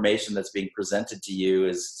the information that's being presented to you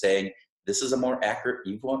is saying, this is a more accurate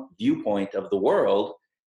viewpoint of the world,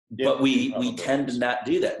 but we tend to not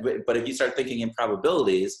do that. But if you start thinking in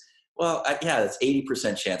probabilities, well, that's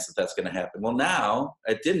 80% chance that that's going to happen. Well, now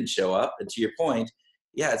it didn't show up. And to your point,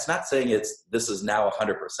 it's not saying this is now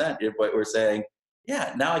 100%. What we're saying,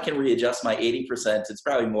 now I can readjust my 80%. It's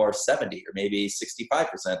probably more 70 or maybe 65%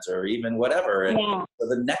 or even whatever. And so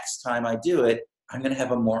the next time I do it, I'm going to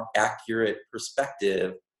have a more accurate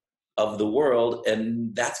perspective of the world.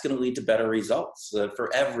 And that's going to lead to better results for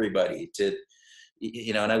everybody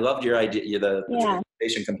and I loved your idea, the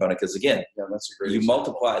transportation component, because again, that's a great you example.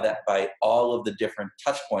 multiply that by all of the different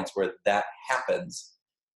touch points where that happens.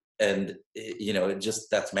 And,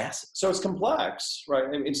 that's massive. So it's complex, right? I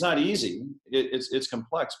mean, it's not easy. It's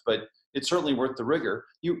complex, but it's certainly worth the rigor.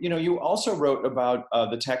 You also wrote about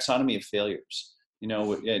the taxonomy of failures,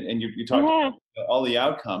 and you talked about all the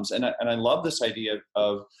outcomes. And I love this idea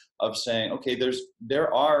of saying, okay,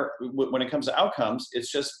 there are, when it comes to outcomes,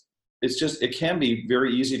 it can be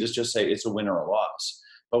very easy to just say it's a win or a loss.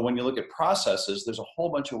 But when you look at processes, there's a whole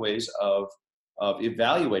bunch of ways of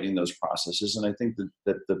evaluating those processes. And I think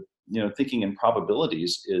that the thinking in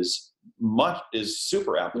probabilities is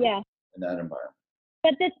super applicable in that environment.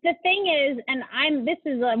 But the thing is, and this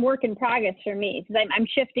is a work in progress for me because I'm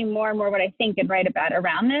shifting more and more what I think and write about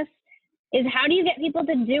around this, is how do you get people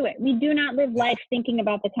to do it? We do not live life thinking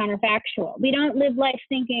about the counterfactual. We don't live life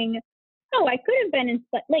thinking, oh, I could have been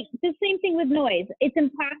like the same thing with noise. It's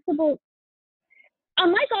impossible.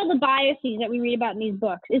 Unlike all the biases that we read about in these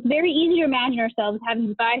books, it's very easy to imagine ourselves having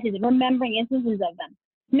these biases and remembering instances of them.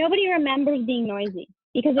 Nobody remembers being noisy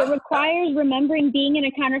because it requires remembering being in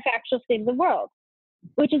a counterfactual state of the world,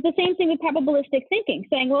 which is the same thing with probabilistic thinking,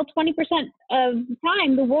 saying, well, 20% of the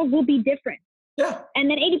time the world will be different. Yeah. And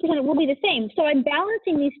then 80% will be the same. So I'm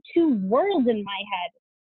balancing these two worlds in my head,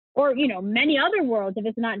 or, many other worlds if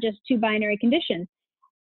it's not just two binary conditions.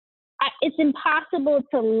 It's impossible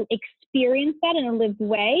to experience that in a lived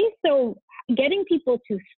way. So getting people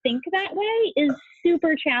to think that way is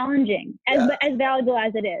super challenging, as valuable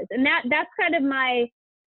as it is. And that's kind of my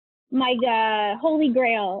holy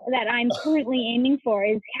grail that I'm currently aiming for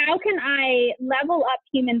is how can I level up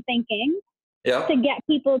human thinking to get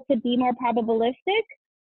people to be more probabilistic?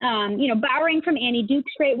 Borrowing from Annie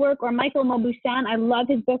Duke's great work or Michael Mauboussin. I love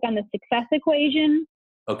his book on the success equation.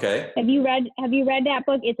 Okay. Have you read that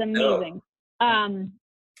book? It's amazing. No.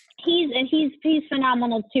 He's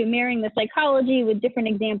phenomenal too, marrying the psychology with different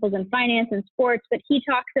examples in finance and sports, but he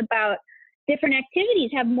talks about different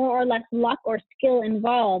activities have more or less luck or skill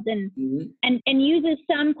involved and uses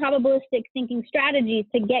some probabilistic thinking strategies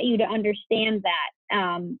to get you to understand that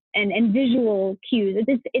and visual cues.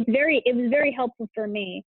 It was very helpful for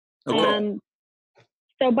me. Okay.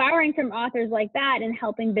 So borrowing from authors like that and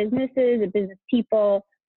helping businesses and business people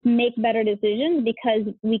make better decisions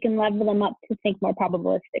because we can level them up to think more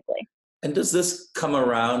probabilistically. And does this come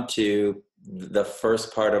around to the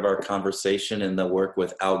first part of our conversation in the work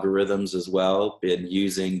with algorithms as well, in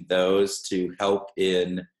using those to help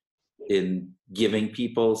in giving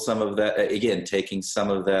people some of that, again, taking some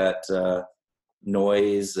of that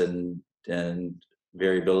noise and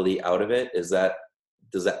variability out of it? Does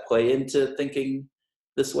that play into thinking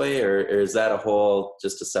this way, or is that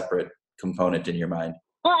just a separate component in your mind?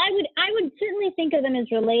 Well, I would certainly think of them as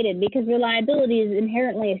related because reliability is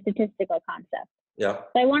inherently a statistical concept. Yeah.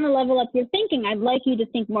 So I want to level up your thinking. I'd like you to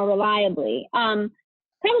think more reliably.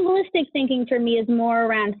 Probabilistic thinking for me is more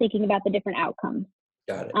around thinking about the different outcomes.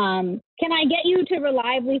 Got it. Can I get you to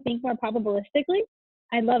reliably think more probabilistically?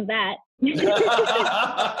 I love that.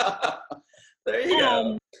 There you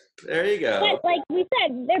go. There you go. But like we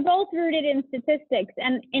said, they're both rooted in statistics.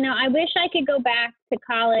 And, I wish I could go back to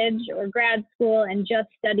college or grad school and just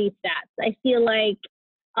study stats. I feel like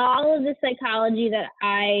all of the psychology that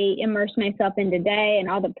I immerse myself in today and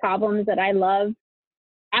all the problems that I love,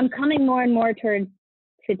 I'm coming more and more towards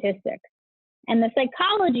statistics and the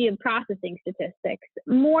psychology of processing statistics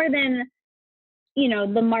more than,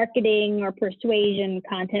 the marketing or persuasion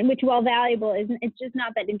content, which, while valuable, it's just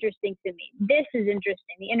not that interesting to me. This is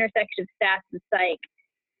interesting, the intersection of stats and psych.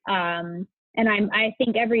 And I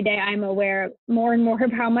think every day I'm aware more and more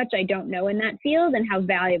of how much I don't know in that field and how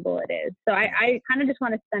valuable it is. So I kind of just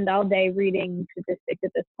want to spend all day reading statistics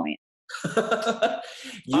at this point. Which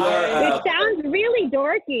sounds really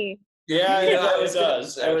dorky. Yeah, it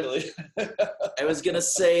does. Actually. I was going to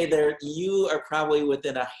say you are probably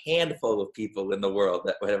within a handful of people in the world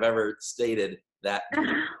that would have ever stated that.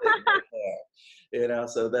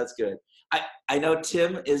 So that's good. I know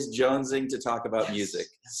Tim is jonesing to talk about music.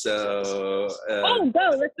 So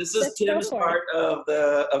go. This is Tim's part of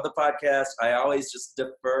the podcast. I always just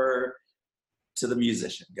defer to the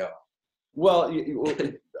musician. Go. Well,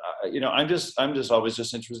 I'm just always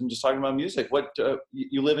just interested in just talking about music. What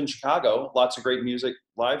you live in Chicago, lots of great music,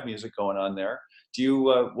 live music going on there. Do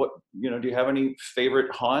you do you have any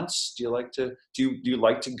favorite haunts? Do you like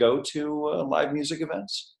to go to live music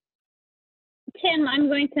events? Tim, I'm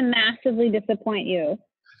going to massively disappoint you.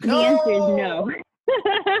 The answer is no.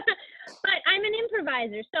 But I'm an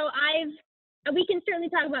improviser, so we can certainly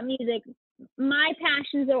talk about music. My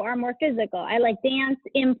passions, though, are more physical. I like dance,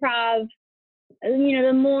 improv,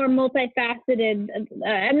 the more multifaceted.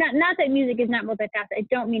 Not that music is not multifaceted. I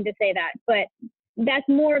don't mean to say that, but that's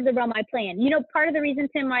more of the realm I play in. Part of the reason,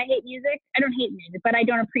 Tim, I hate music, I don't hate music, but I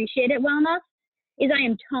don't appreciate it well enough, is I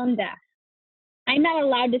am tone deaf. I'm not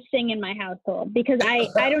allowed to sing in my household because I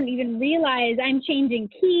don't even realize I'm changing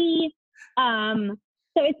key. So I'm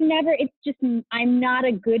not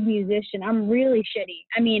a good musician. I'm really shitty.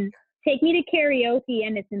 I mean, take me to karaoke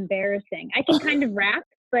and it's embarrassing. I can kind of rap,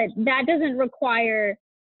 but that doesn't require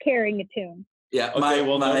carrying a tune. Yeah. Okay.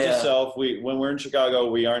 Note to self: when we're in Chicago,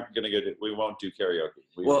 we aren't going to we won't do karaoke.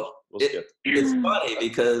 We'll skip. It's funny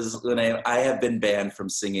because when I have been banned from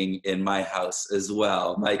singing in my house as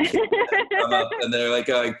well. My kids come up and they're like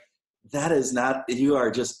going, "That is not. You are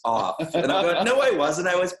just off." And I'm going, "No, I wasn't.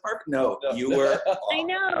 I was perfect." No, you were off. I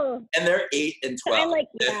know. And they're 8 and 12.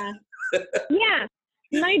 Yeah.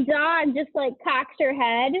 My dog just cocks her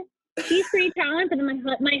head. She's pretty talented. And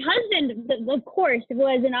my husband, of course,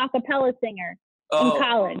 was an a cappella singer in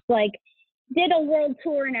college. Did a world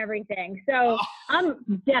tour and everything. So I'm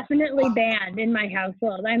definitely banned in my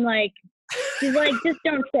household. I'm she's like, just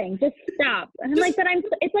don't sing, just stop. And I'm like, but I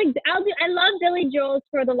love Billy Joel's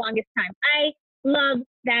For the Longest Time. I love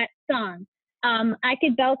that song. I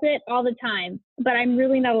could belt it all the time, but I'm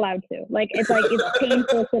really not allowed to. It's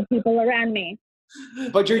painful for people around me.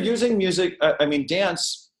 But you're using music. I mean,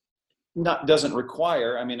 dance doesn't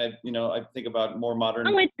require. I mean, I think about more modern.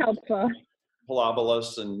 Oh, it's helpful.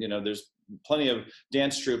 Parabolas, and there's plenty of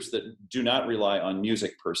dance troupes that do not rely on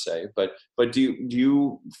music per se. But do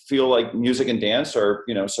you feel like music and dance are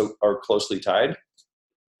are closely tied?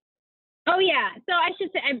 Oh yeah. So I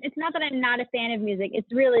should say it's not that I'm not a fan of music.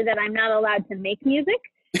 It's really that I'm not allowed to make music.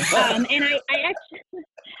 And I actually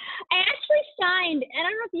find, and I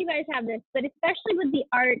don't know if you guys have this, but especially with the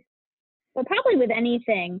art, or probably with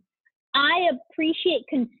anything, I appreciate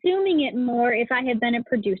consuming it more if I have been a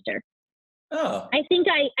producer. Oh. I think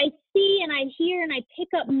I see and I hear and I pick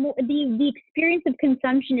up more. The experience of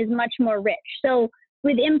consumption is much more rich. So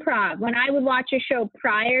with improv, when I would watch a show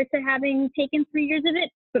prior to having taken 3 years of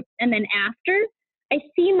it, and then after, I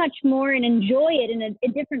see much more and enjoy it in a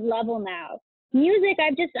different level now. Music,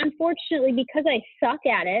 I've just, unfortunately, because I suck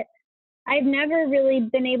at it, I've never really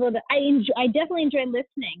been able to. I definitely enjoy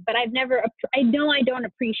listening, but I know I don't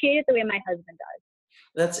appreciate it the way my husband does.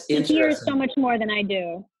 That's interesting. He hears so much more than I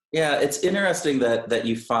do. Yeah, it's interesting that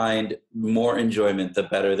you find more enjoyment the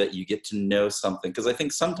better that you get to know something. Because I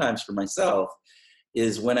think sometimes for myself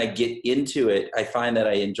is when I get into it, I find that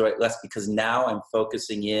I enjoy it less because now I'm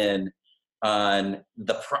focusing in on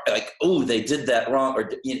they did that wrong, or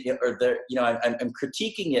I'm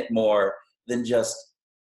critiquing it more than just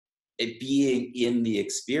it being in the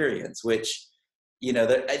experience, which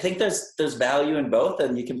I think there's value in both,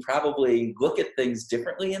 and you can probably look at things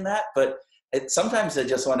differently in that. But sometimes I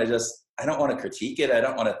just want to I don't want to critique it. I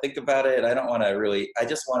don't want to think about it. I don't want to really. I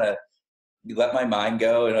just want to let my mind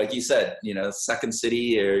go. And like you said, Second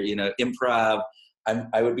City or improv.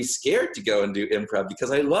 I would be scared to go and do improv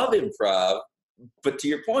because I love improv. But to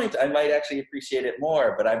your point, I might actually appreciate it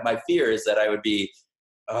more. But my fear is that I would be,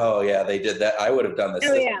 oh yeah, they did that. I would have done this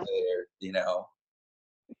later,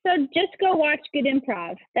 So just go watch good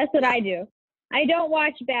improv. That's what I do. I don't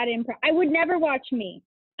watch bad improv. I would never watch me.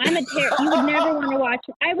 You would never want to watch.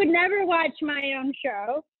 I would never watch my own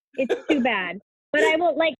show. It's too bad. But I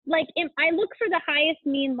will I look for the highest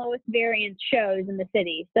mean, lowest variance shows in the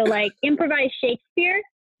city. So like improvised Shakespeare,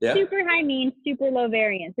 super high mean, super low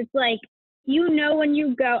variance. It's like, when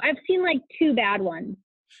you go, I've seen like 2 bad ones,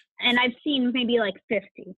 and I've seen maybe like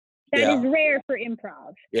 50. That is rare for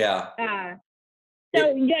improv. Yeah. So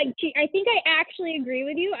I think I actually agree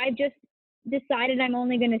with you. I just decided I'm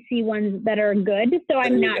only going to see ones that are good. So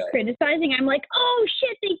I'm not criticizing. I'm like, oh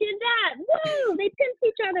shit, they did that. Whoa, they pimped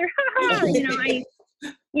each other. Ha ha.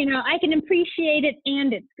 I can appreciate it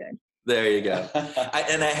and it's good. There you go.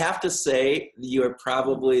 And I have to say, you are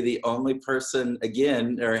probably the only person,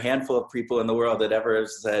 again, or a handful of people in the world that ever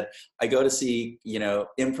has said, I go to see,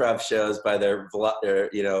 improv shows by their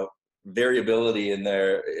variability in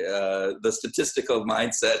their the statistical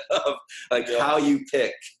mindset of how you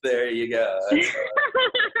pick. There you go.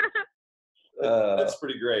 That's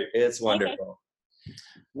pretty great. It's wonderful.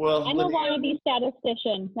 Well, I'm a wannabe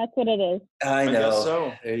statistician. That's what it is. I know. I guess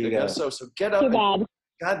so. There you go. So get up. Too bad.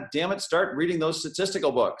 God damn it! Start reading those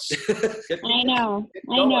statistical books. I know.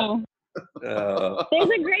 There's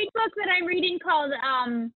a great book that I'm reading called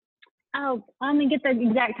let me get the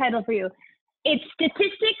exact title for you. It's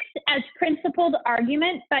Statistics as Principled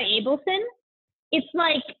Argument by Abelson. It's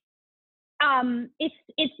like,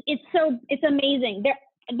 it's amazing.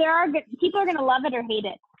 There are people are gonna love it or hate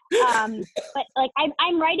it. But like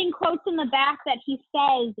I'm writing quotes in the back that he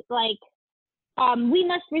says like, we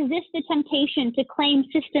must resist the temptation to claim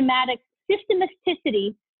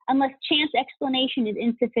systematicity unless chance explanation is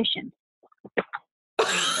insufficient.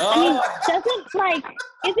 I mean,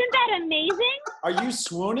 isn't that amazing? Are you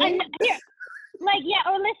swooning?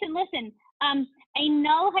 Listen. A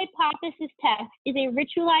null hypothesis test is a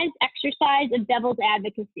ritualized exercise of devil's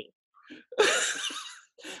advocacy.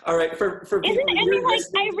 All right, for people,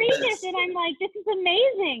 I read this and I'm like, this is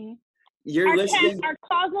amazing. Our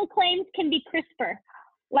causal claims can be CRISPR.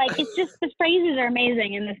 Like, it's just, the phrases are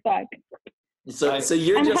amazing in this book. So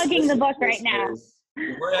you're I'm just hugging the book right now.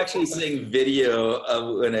 We're actually seeing video of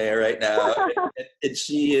Linnea right now, and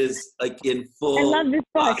she is like in full. I love this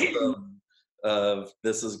book. Of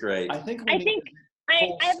this is great. I have a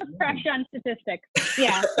crush on statistics.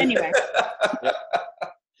 Yeah. Anyway,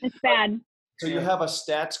 it's bad. So you have a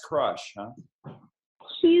stats crush, huh?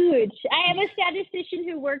 Huge. I have a statistician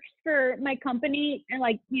who works for my company, and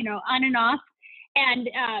on and off. And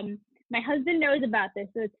my husband knows about this,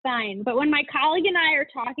 so it's fine. But when my colleague and I are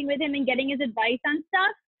talking with him and getting his advice on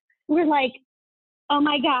stuff, we're like, oh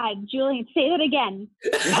my God, Julian, say that again.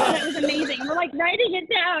 Oh, that was amazing. We're like writing it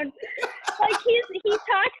down. Like he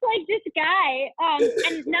talks like this guy.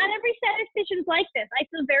 And not every statistician's like this. I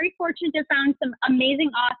feel very fortunate to have found some amazing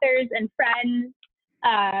authors and friends.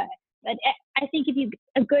 But I think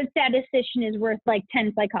a good statistician is worth like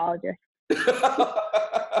 10 psychologists.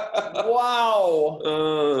 Wow.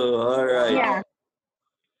 Oh, all right. Yeah.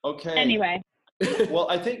 Okay. Anyway. Well,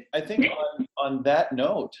 I think on that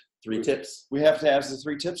note, 3 tips. We have to ask the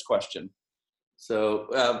 3 tips question. So,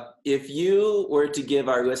 if you were to give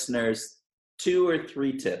our listeners 2 or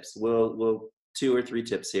 3 tips, we'll 2 or 3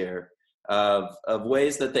 tips here of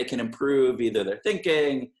ways that they can improve either their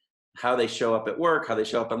thinking, how they show up at work, how they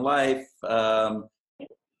show up in life.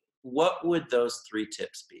 What would those 3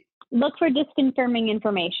 tips be? Look for disconfirming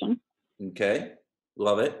information. Okay.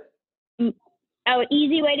 Love it. An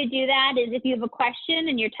easy way to do that is if you have a question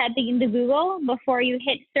and you're typing into Google, before you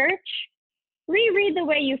hit search, reread the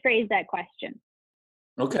way you phrase that question.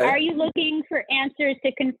 Okay. Are you looking for answers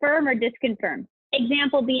to confirm or disconfirm?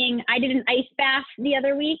 Example being, I did an ice bath the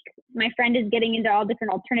other week. My friend is getting into all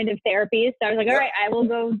different alternative therapies. So I was like, all right, I will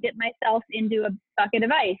go dip myself into a bucket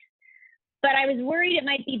of ice. But I was worried it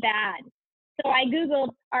might be bad. So I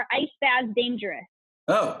Googled, are ice baths dangerous?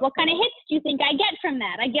 Oh. What kind of hits do you think I get from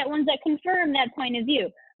that? I get ones that confirm that point of view.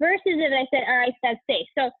 Versus if I said, are ice baths safe?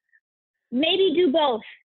 So maybe do both.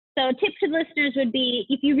 So tips to listeners would be,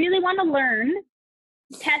 if you really want to learn,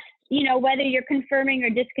 test, whether you're confirming or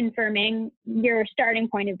disconfirming your starting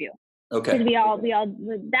point of view. Okay. Because we all,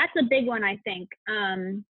 that's a big one, I think.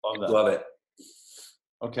 Love it.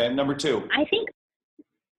 Okay. Number 2. I think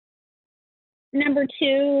number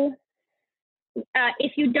 2,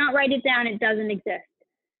 if you don't write it down, it doesn't exist.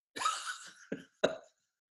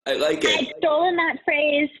 I like it. I've stolen that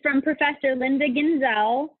phrase from Professor Linda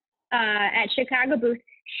Ginzel, at Chicago booth.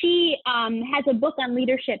 She has a book on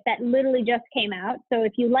leadership that literally just came out. So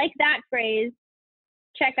if you like that phrase,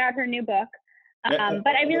 check out her new book. But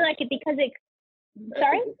I really like it because it.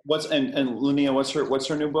 Sorry. Linnea, what's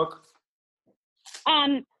her new book?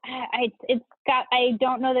 It's got. I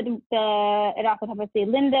don't know it off the top of my head.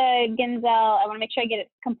 Linda Ginzel. I want to make sure I get it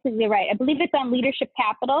completely right. I believe it's on leadership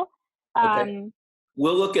capital. Okay.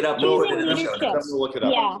 We'll look it up. We'll put it in the show notes. We'll look it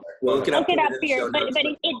up. Yeah. We'll look it up. Look it up here. But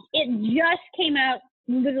it just came out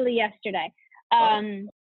literally yesterday.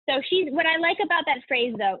 So what I like about that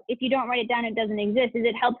phrase, though, if you don't write it down, it doesn't exist, is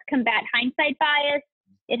it helps combat hindsight bias.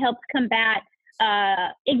 It helps combat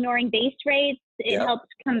ignoring base rates. It helps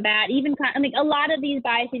combat a lot of these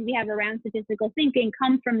biases we have around statistical thinking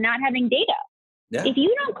come from not having data. Yeah. If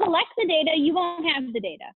you don't collect the data, you won't have the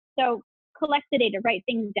data. So collect the data, write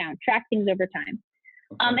things down, track things over time.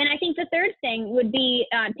 Okay. And I think the third thing would be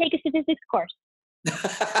take a statistics course.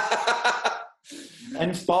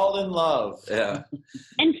 And fall in love. Yeah.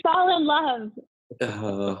 And fall in love.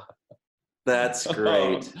 That's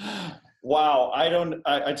great. Wow. I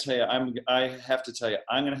tell you, I have to tell you,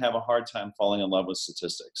 I'm going to have a hard time falling in love with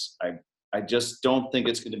statistics. I just don't think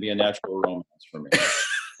it's going to be a natural romance for me.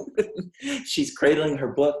 She's cradling her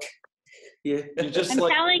book. Yeah. I'm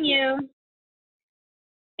telling you,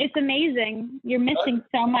 it's amazing. You're missing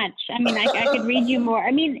so much. I mean, I could read you more.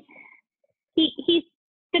 I mean, he's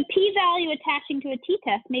the p-value attaching to a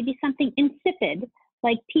t-test may be something insipid,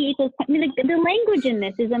 like p equals. I mean, the language in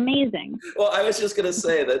this is amazing. Well, I was just going to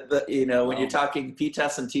say that when you're talking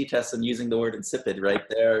p-tests and t-tests and using the word insipid right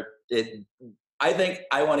there, I think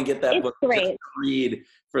I want to get that book just to read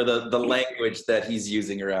for the language that he's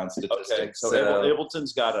using around statistics. Okay, so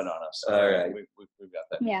Ableton's got it on us. All right. We've got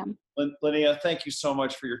that. Yeah. Linnea, thank you so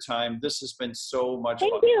much for your time. This has been so much fun.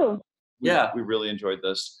 Thank you. We really enjoyed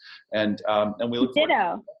this. And we look forward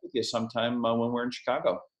to with you sometime when we're in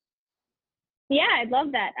Chicago. Yeah, I'd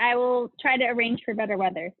love that. I will try to arrange for better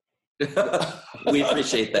weather. We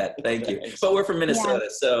appreciate that. Thank you. But we're from Minnesota,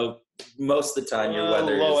 so most of the time your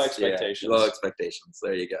weather low is expectations. Low expectations.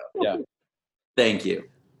 There you go. Yeah. Thank you.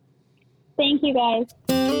 Thank you, guys.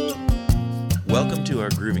 Welcome to our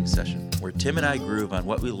grooving session, where Tim and I groove on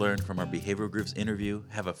what we learned from our Behavioral Grooves interview,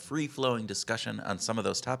 have a free-flowing discussion on some of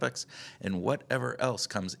those topics, and whatever else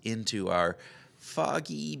comes into our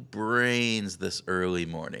foggy brains this early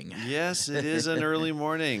morning. Yes, it is an early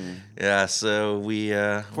morning. Yeah, so we...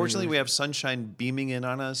 Fortunately, we have sunshine beaming in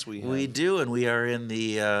on us. We do, and we are in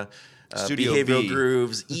the... Studio Behavioral B.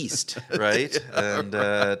 Grooves East, right? And,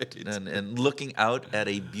 Right. and looking out at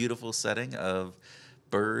a beautiful setting of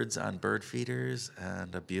birds on bird feeders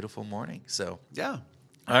and a beautiful morning. So yeah.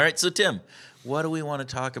 All right, so Tim, what do we want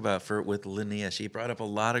to talk about with Linnea? She brought up a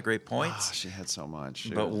lot of great points. Oh, she had so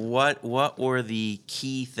much. But what were the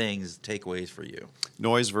key takeaways for you?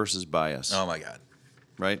 Noise versus bias. Oh my God.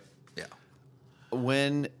 Right? Yeah.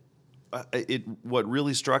 When what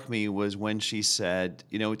really struck me was when she said,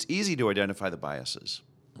 it's easy to identify the biases.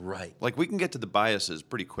 Right. Like we can get to the biases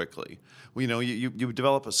pretty quickly. You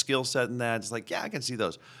develop a skill set in that. It's like, yeah, I can see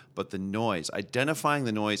those. But the noise, identifying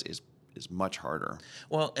the noise is much harder.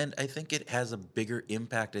 Well, and I think it has a bigger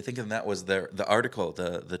impact. I think, and that was the article,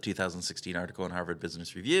 the 2016 article in Harvard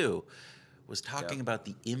Business Review, was talking about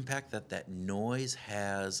the impact that noise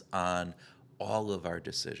has on all of our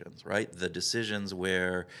decisions, right? The decisions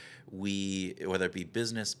whether it be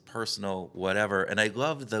business, personal, whatever. And I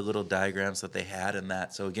loved the little diagrams that they had in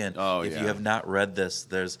that. So again, if you have not read this,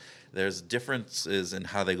 there's differences in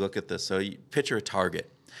how they look at this. So you picture a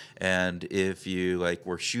target. And if you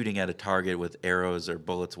were shooting at a target with arrows or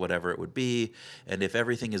bullets, whatever it would be, and if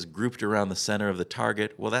everything is grouped around the center of the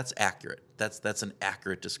target, well, that's accurate. That's an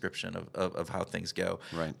accurate description of how things go.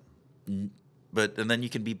 Right. And then you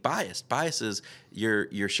can be biased. Bias is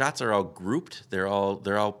your shots are all grouped. They're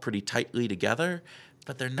all pretty tightly together,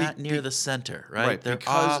 but they're not near the center, right? Right. They're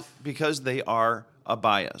off because they are a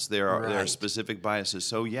bias. There are specific biases.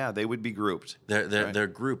 So yeah, they would be grouped. They're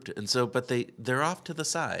grouped, and so but they're off to the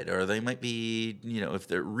side, or they might be if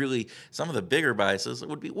they're really some of the bigger biases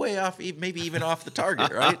would be way off, maybe even off the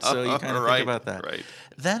target, right? So you kind of think about that. Right.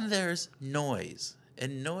 Then there's noise,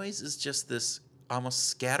 and noise is just this almost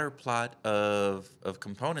scatter plot of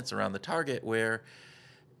components around the target where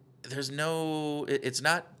it's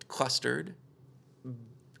not clustered.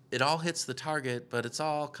 It all hits the target, but it's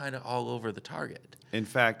all kind of all over the target. In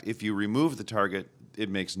fact, if you remove the target, it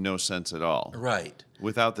makes no sense at all. Right.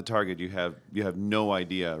 Without the target, you have no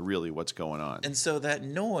idea really what's going on. And so that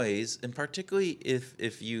noise, and particularly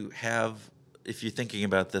if you're thinking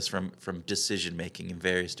about this from decision making and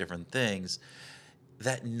various different things,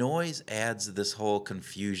 that noise adds this whole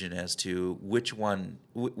confusion as to which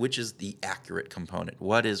is the accurate component.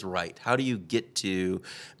 What is right? How do you get to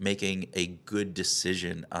making a good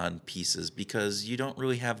decision on pieces? Because you don't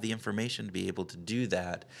really have the information to be able to do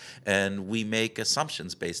that. And we make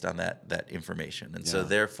assumptions based on that information. And so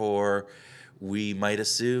therefore, we might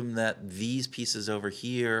assume that these pieces over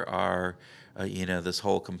here are this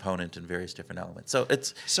whole component and various different elements.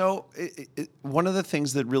 So one of the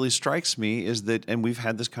things that really strikes me is that, and we've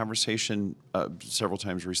had this conversation several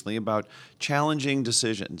times recently about challenging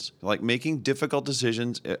decisions, like making difficult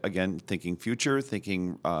decisions. Again, thinking future,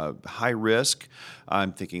 thinking high risk.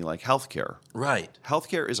 I'm thinking like healthcare. Right.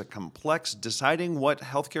 Healthcare is a complex. Deciding what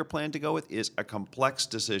healthcare plan to go with is a complex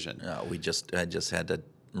decision. I just had to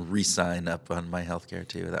re-sign up on my healthcare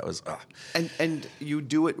too. That was and you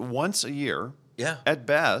do it once a year. Yeah. At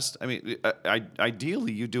best. I mean,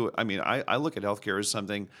 ideally you do it. I mean, I look at healthcare as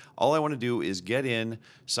something. All I want to do is get in,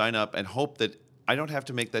 sign up, and hope that I don't have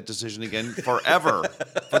to make that decision again forever.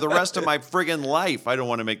 For the rest of my friggin' life, I don't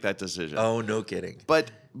want to make that decision. Oh, no kidding.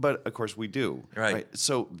 But of course we do. Right.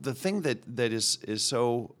 So the thing that is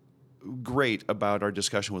so great about our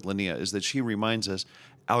discussion with Linnea is that she reminds us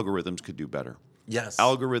algorithms could do better. Yes.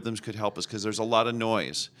 Algorithms could help us because there's a lot of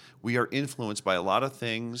noise. We are influenced by a lot of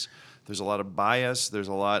things. There's a lot of bias. There's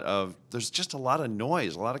just a lot of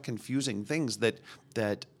noise, a lot of confusing things that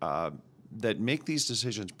make these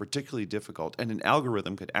decisions particularly difficult. And an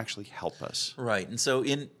algorithm could actually help us. Right. And so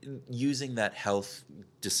in using that health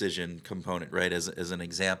decision component, right, as an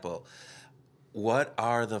example, what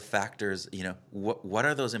are the factors, what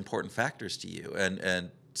are those important factors to you? And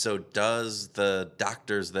so does the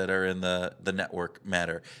doctors that are in the network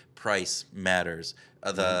matter? Price matters.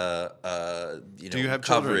 Do you have children?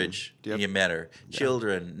 coverage Do you have, matter. Yeah.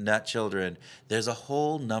 Children, not children. There's a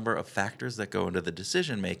whole number of factors that go into the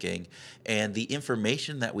decision making, and the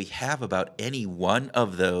information that we have about any one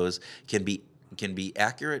of those can be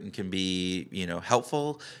accurate and can be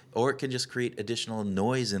helpful, or it can just create additional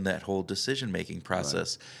noise in that whole decision making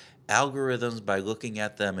process. Right. Algorithms, by looking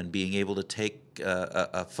at them and being able to take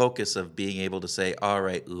a focus of being able to say, all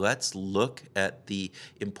right, let's look at the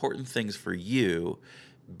important things for you,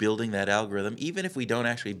 building that algorithm, even if we don't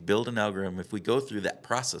actually build an algorithm, if we go through that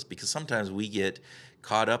process, because sometimes we get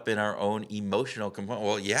caught up in our own emotional component.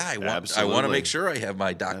 Well, yeah, I want to make sure I have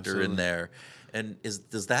my doctor in there. And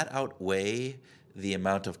does that outweigh the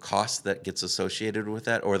amount of cost that gets associated with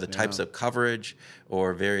that, or the types of coverage,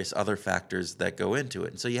 or various other factors that go into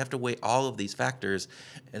it? And so you have to weigh all of these factors,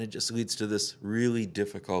 and it just leads to this really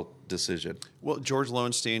difficult decision. Well, George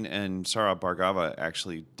Lowenstein and Sarah Bhargava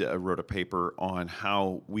actually wrote a paper on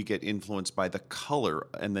how we get influenced by the color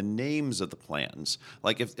and the names of the plans.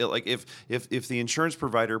 Like if the insurance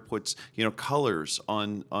provider puts colors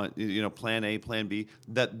on plan A, plan B,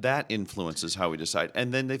 that influences how we decide.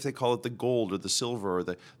 And then if they call it the gold or the silver or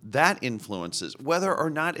that influences whether or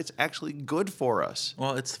not it's actually good for us.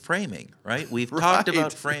 Well, it's framing, right? We've talked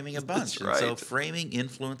about framing a bunch. That's right. And so framing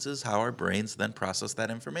influences how our brains then process that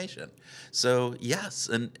information. So yes,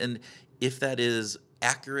 and if that is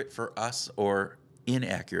accurate for us or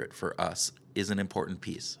inaccurate for us is an important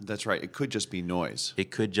piece. That's right. It could just be noise.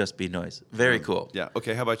 It could just be noise. Very cool. Yeah.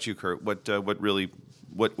 Okay. How about you, Kurt?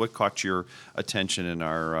 What caught your attention in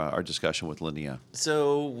our discussion with Linnea?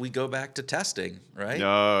 So we go back to testing, right?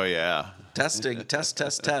 Oh yeah. Testing, test.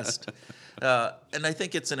 And I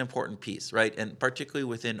think it's an important piece, right? And particularly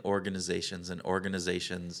within organizations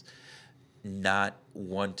not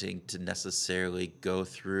wanting to necessarily go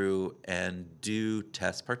through and do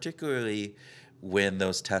tests, particularly when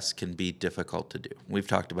those tests can be difficult to do. We've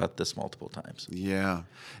talked about this multiple times. Yeah,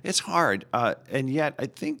 it's hard, and yet I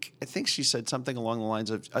think she said something along the lines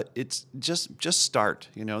of, "It's just start."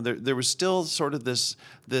 There was still sort of this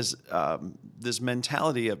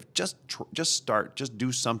mentality of just start, just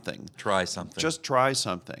do something, try something, just try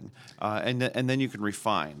something, and then you can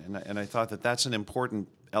refine. And I thought that's an important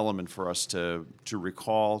element for us to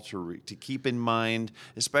recall, to keep in mind,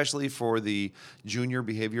 especially for the junior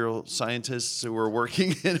behavioral scientists who are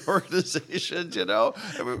working in organizations.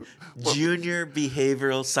 Junior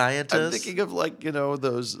behavioral scientists. I'm thinking of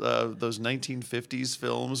those 1950s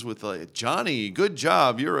films with Johnny, good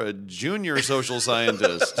job, you're a junior social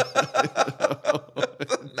scientist.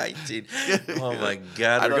 19. Oh my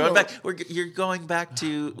God! You're going back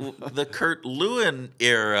to the Kurt Lewin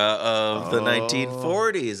era of the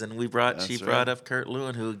 1940s, and she brought up Kurt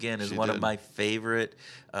Lewin, who again is one of my favorite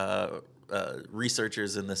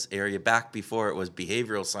researchers in this area back before it was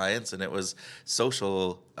behavioral science and it was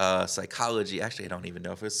social psychology. Actually, I don't even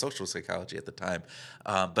know if it was social psychology at the time.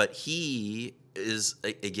 But he is,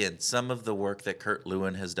 again, some of the work that Kurt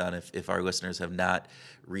Lewin has done, if our listeners have not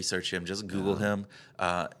researched him, just Google him.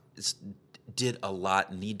 Did a lot,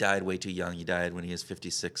 and he died way too young. He died when he was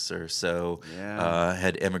 56 or so. Yeah.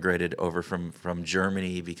 Had emigrated over from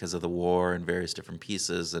Germany because of the war and various different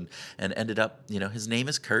pieces, and ended up, his name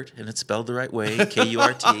is Kurt, and it's spelled the right way,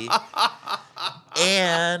 K-U-R-T.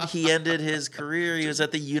 And he ended his career. He was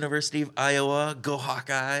at the University of Iowa. Go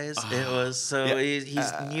Hawkeyes! It was so Yeah.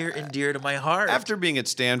 he's near and dear to my heart. After being at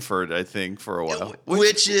Stanford, I think, for a while.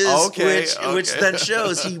 Which okay. then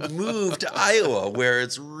shows he moved to Iowa, where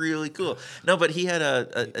it's really cool. No, but he had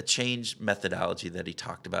a change methodology that he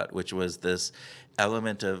talked about, which was this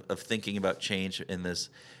element of thinking about change in this.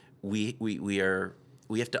 We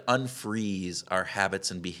have to unfreeze our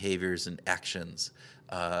habits and behaviors and actions,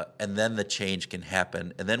 and then the change can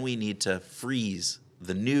happen. And then we need to freeze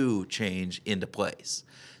the new change into place.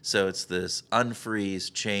 So it's this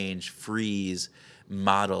unfreeze, change, freeze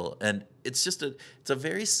model, and it's a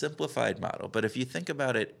very simplified model. But if you think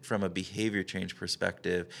about it from a behavior change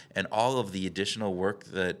perspective and all of the additional work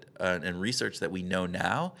that and research that we know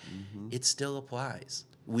now, it still applies.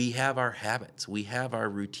 We have our habits, we have our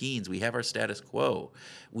routines, we have our status quo.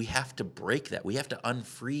 We have to break that. We have to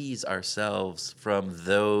unfreeze ourselves from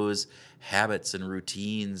those habits and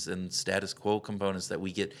routines and status quo components that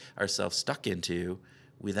we get ourselves stuck into.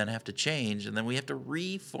 We then have to change, and then we have to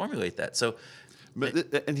reformulate that. So, So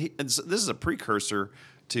this is a precursor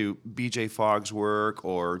to B.J. Fogg's work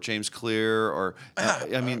or James Clear or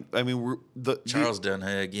Charles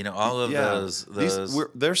Duhigg, all of those.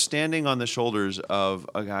 They're standing on the shoulders of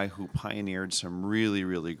a guy who pioneered some really,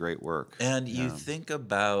 really great work. And you think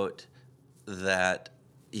about that,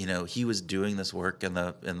 he was doing this work in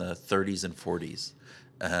the 30s and 40s,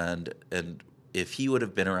 and if he would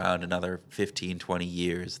have been around another 15, 20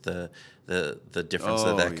 years, the difference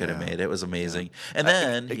that could have made, it was amazing. And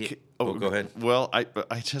then go ahead. Well, I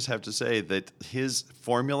just have to say that his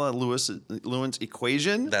formula, Lewin's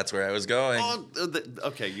equation. That's where I was going.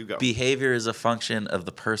 Okay, you go. Behavior is a function of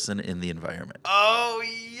the person in the environment. Oh,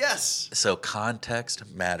 yes. So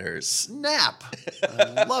context matters. Snap.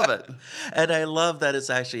 I love it. And I love that it's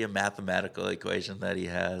actually a mathematical equation that he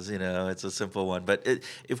has. It's a simple one. But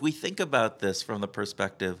if we think about this from the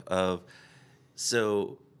perspective of,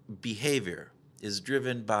 so behavior is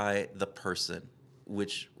driven by the person,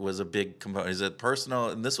 which was a big component. Is it personal?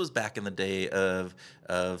 And this was back in the day of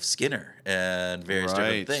Skinner and various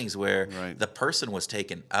different things where the person was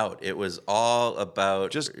taken out. It was all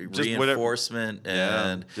about just reinforcement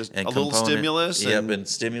and a little stimulus. And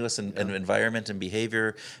stimulus and environment and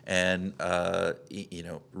behavior and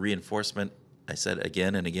reinforcement. I said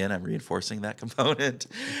again and again, I'm reinforcing that component.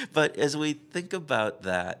 But as we think about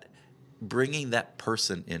that, bringing that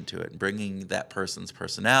person into it, bringing that person's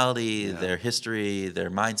personality, their history,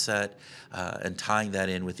 their mindset, and tying that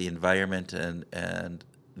in with the environment and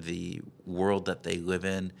the world that they live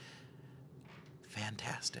in,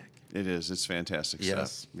 fantastic. It is. It's fantastic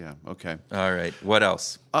stuff. Yeah. Okay. All right. What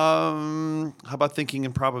else? How about thinking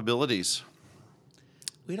in probabilities?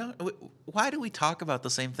 We don't. Why do we talk about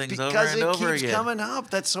the same things because over and over again? Because it keeps coming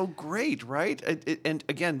up. That's so great, right? And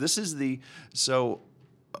again, this is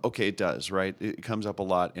okay, it does, right? It comes up a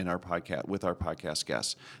lot in our podcast with our podcast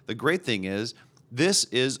guests. The great thing is, this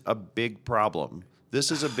is a big problem.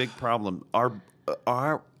 This is a big problem.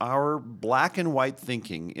 Our black and white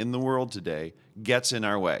thinking in the world today gets in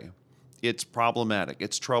our way. It's problematic.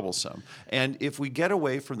 It's troublesome. And if we get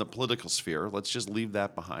away from the political sphere, let's just leave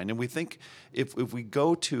that behind. And we think if we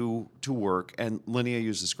go to work, and Linnea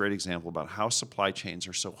used this great example about how supply chains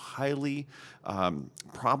are so highly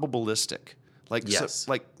probabilistic.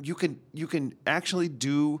 You can actually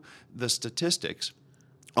do the statistics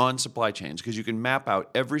on supply chains because you can map out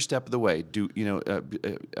every step of the way.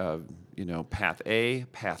 Path A,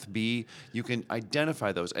 path B. You can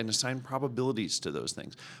identify those and assign probabilities to those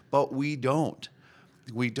things. But we don't.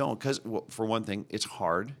 We don't because, for one thing, it's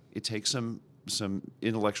hard. It takes some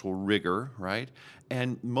intellectual rigor, right?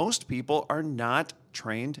 And most people are not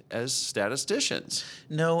trained as statisticians.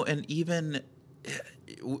 No, and even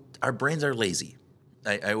our brains are lazy.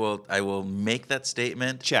 I will make that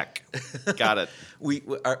statement. Check. Got it.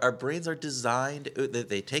 Our brains are designed.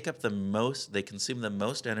 They take up they consume the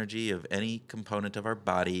most energy of any component of our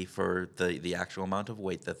body for the actual amount of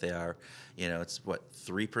weight that they are. It's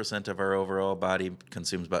 3% of our overall body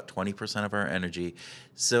consumes about 20% of our energy.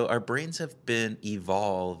 So our brains have been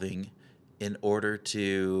evolving in order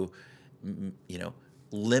to,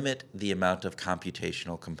 limit the amount of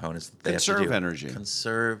computational components that they have to Conserve do. energy.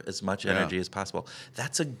 Conserve as much energy as possible.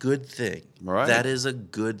 That's a good thing. Right. That is a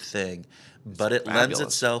good thing. But it lends fabulous.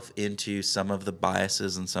 itself into some of the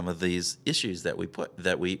biases and some of these issues that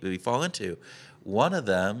we fall into. One of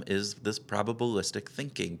them is this probabilistic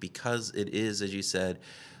thinking, because it is, as you said,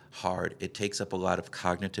 hard. It takes up a lot of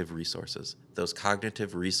cognitive resources. Those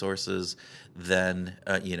cognitive resources then,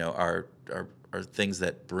 are things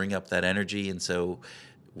that bring up that energy, and so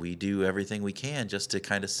we do everything we can just to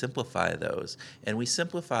kind of simplify those. And we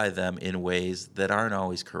simplify them in ways that aren't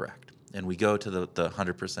always correct. And we go to the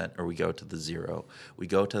 100%, or we go to the 0. We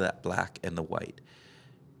go to that black and the white.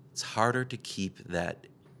 It's harder to keep that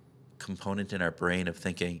component in our brain of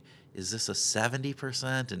thinking, is this a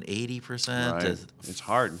 70%, an 80%, Right. It's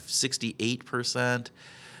hard. 68%?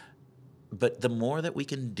 But the more that we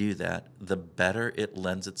can do that, the better it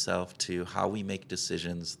lends itself to how we make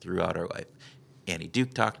decisions throughout our life. Annie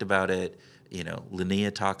Duke talked about it.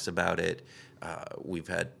 Linnea talks about it. We've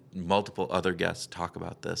had multiple other guests talk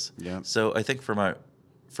about this. Yeah. So I think for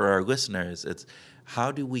our listeners, it's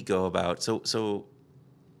how do we go about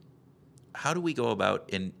how do we go about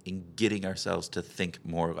in getting ourselves to think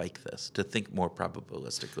more like this, to think more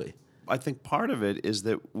probabilistically? I think part of it is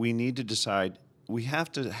that we need to decide, we have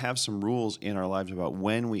to have some rules in our lives about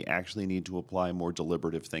when we actually need to apply more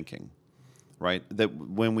deliberative thinking, right? That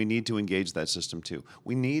when we need to engage that system too.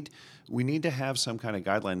 We need to have some kind of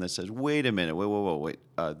guideline that says, wait a minute, wait.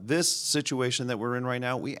 This situation that we're in right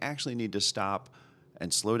now, we actually need to stop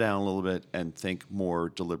and slow down a little bit and think more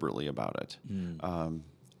deliberately about it.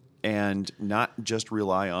 And not just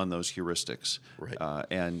rely on those heuristics, Right.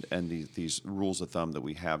 and these rules of thumb that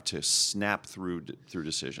we have to snap through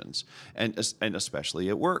decisions, and especially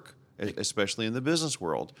at work, especially in the business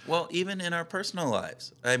world. Well, even in our personal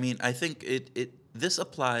lives. I mean, I think this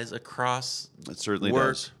applies across It certainly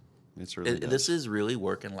work. does. It certainly does. This is really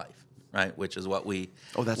work and life, right? Which is what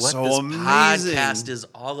that's what so this amazing. podcast is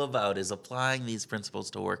all about, is applying these principles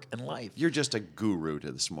to work and life. You're just a guru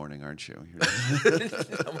to this morning, aren't you?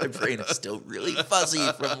 My brain is still really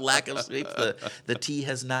fuzzy from lack of sleep. The tea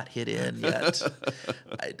has not hit in yet.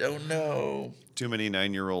 I don't know. Too many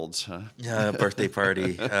 9-year-olds, huh? Birthday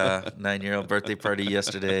party. 9-year-old birthday party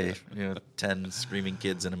yesterday. 10 screaming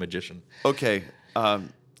kids and a magician. Okay.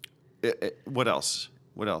 What else?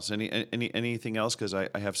 What else? Anything else? Because I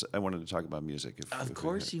wanted to talk about music. Of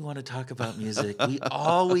course, you want to talk about music. We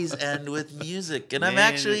always end with music, and I'm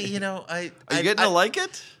Man. actually, Are you getting to like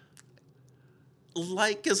it?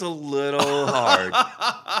 Like is a little hard.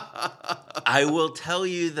 I will tell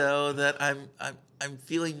you though that I'm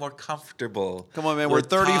feeling more comfortable. Come on, man. We're with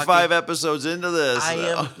 35 talking- episodes into this. I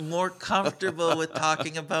am more comfortable with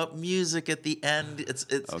talking about music at the end. It's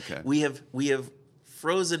Okay. We have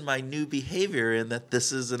frozen my new behavior in that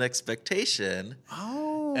this is an expectation.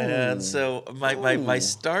 Oh. And so my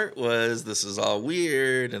start was, this is all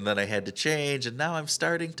weird, and then I had to change, and now I'm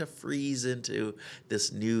starting to freeze into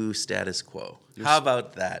this new status quo. How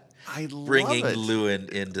about that? I love Bringing it. Lewin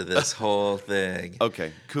into this whole thing.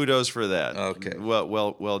 Okay. Kudos for that. Okay.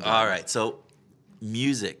 Well done. All right, so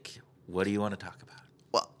music. What do you want to talk about?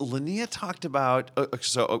 Well, Linnea talked about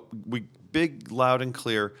we big, loud, and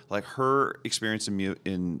clear. Like her experience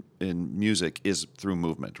in music is through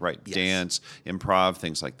movement, right? Yes. Dance, improv,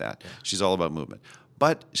 things like that. She's all about movement.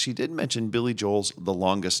 But she did mention Billy Joel's "The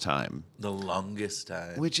Longest Time," The Longest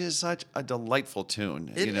Time. which is such a delightful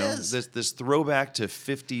tune. It is. This throwback to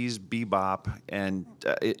 '50s bebop, and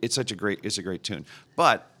it's a great tune.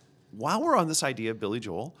 But while we're on this idea of Billy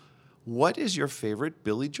Joel, what is your favorite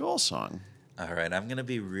Billy Joel song? All right, I'm going to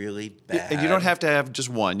be really bad. And you don't have to have just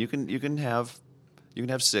one. You can have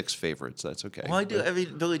 6 favorites. That's okay. Well, I do. I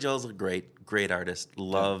mean, Billy Joel's a great artist.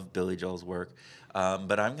 Love Billy Joel's work.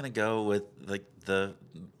 But I'm going to go with like the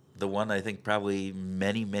one I think probably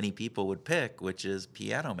many people would pick, which is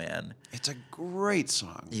Piano Man. It's a great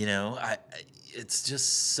song. It's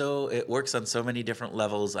just so, it works on so many different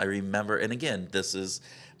levels. I remember, and again, this is,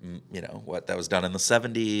 what that was done in the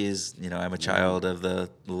 70s. I'm a child of the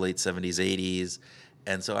late 70s, 80s.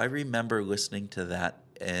 And so I remember listening to that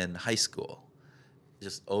in high school,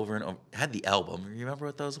 just over and over. I had the album. Remember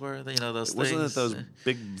what those were? Those Wasn't things? it those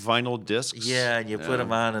big vinyl discs? Yeah, and you put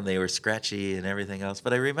them on, and they were scratchy and everything else.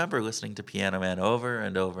 But I remember listening to Piano Man over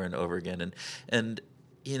and over and over again, and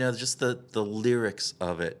just the lyrics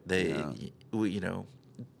of it.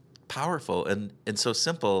 Powerful and so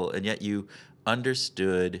simple, and yet you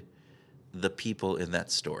understood the people in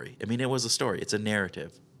that story. I mean, it was a story. It's a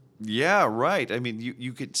narrative. Yeah, right. I mean,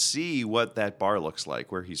 you could see what that bar looks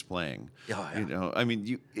like where he's playing. Oh, yeah. I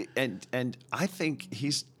mean, and I think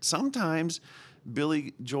he's sometimes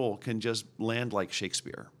Billy Joel can just land like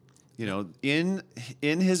Shakespeare. You know, in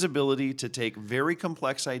his ability to take very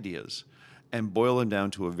complex ideas and boil them down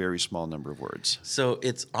to a very small number of words. So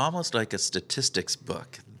it's almost like a statistics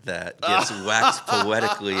book that gets waxed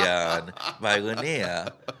poetically on by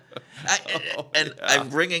Linnea. I'm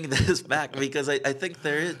bringing this back because I think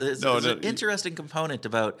there's an interesting component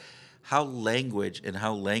about how language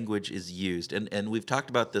is used. And we've talked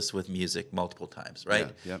about this with music multiple times,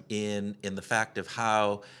 right? Yeah, In the fact of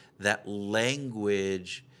how that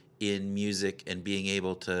language in music and being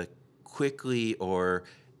able to quickly or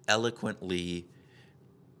eloquently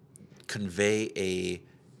convey a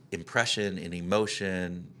impression, an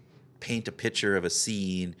emotion, paint a picture of a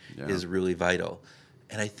scene is really vital.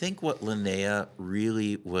 And I think what Linnea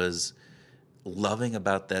really was loving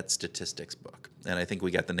about that statistics book, and I think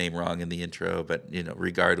we got the name wrong in the intro, but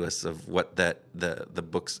regardless of what the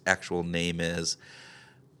book's actual name is,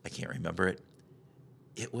 I can't remember it.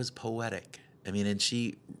 It was poetic. I mean, and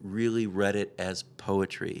she really read it as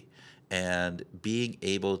poetry, and being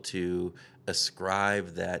able to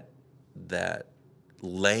ascribe that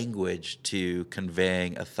language to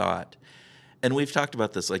conveying a thought. And we've talked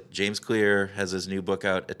about this, like James Clear has his new book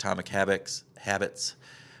out, Atomic Habits. It's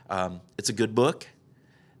a good book,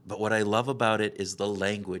 but what I love about it is the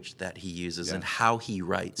language that he uses and how he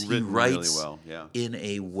writes. Written he writes really well, in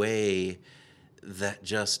a way that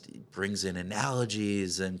just brings in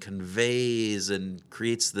analogies and conveys and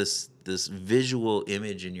creates this visual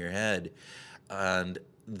image in your head. And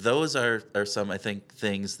those are some, I think,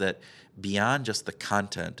 things that beyond just the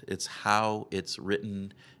content, it's how it's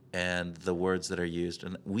written and the words that are used.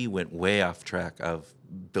 And we went way off track of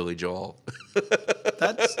Billy Joel.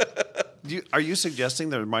 Are you suggesting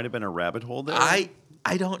there might have been a rabbit hole there?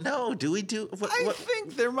 I don't know. Do we do? I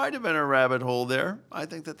think there might have been a rabbit hole there. I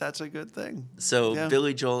think that's a good thing. So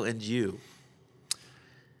Billy Joel and you.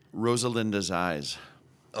 Rosalinda's Eyes.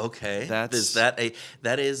 Okay. That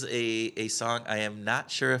is a song. I am not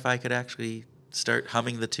sure if I could actually start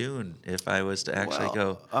humming the tune if I was to actually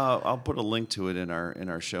go. I'll put a link to it in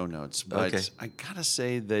our show notes. But I gotta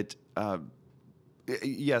say that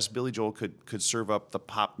yes, Billy Joel could serve up the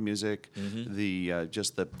pop music, the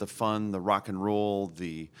just the fun, the rock and roll,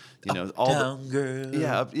 all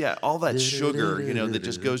that sugar, that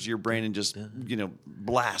just goes to your brain and just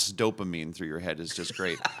blasts dopamine through your head is just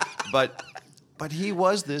great. But he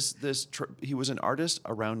was he was an artist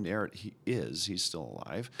around narrative. He's still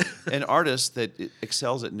alive, an artist that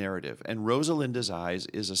excels at narrative. And Rosalinda's Eyes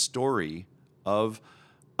is a story of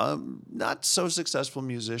a not so successful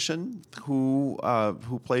musician who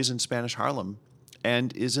plays in Spanish Harlem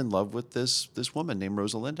and is in love with this woman named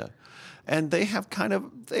Rosalinda, and they have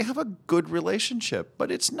a good relationship, but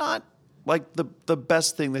it's not like the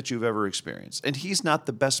best thing that you've ever experienced. And he's not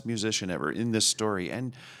the best musician ever in this story,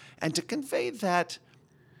 and to convey that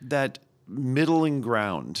middling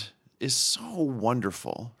ground is so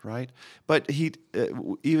wonderful, right? But he,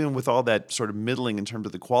 even with all that sort of middling in terms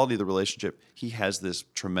of the quality of the relationship, he has this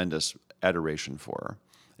tremendous adoration for her,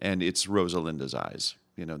 and it's Rosalinda's Eyes,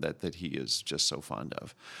 that he is just so fond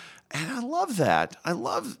of. And I love that. I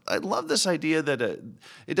love this idea that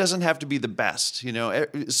it doesn't have to be the best.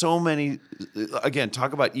 So many, again,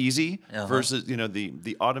 talk about easy versus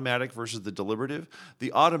the automatic versus the deliberative.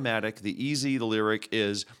 The automatic, the easy, the lyric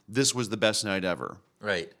is, "This was the best night ever."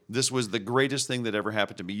 Right. This was the greatest thing that ever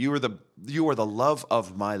happened to me. You are the love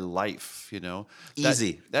of my life.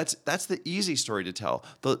 Easy. That's the easy story to tell.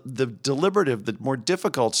 The deliberative, the more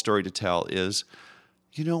difficult story to tell is,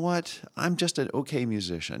 you know what? I'm just an okay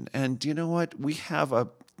musician. And you know what? We have a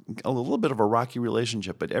little bit of a rocky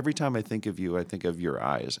relationship, but every time I think of you, I think of your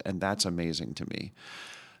eyes. And that's amazing to me.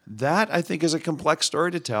 That, I think, is a complex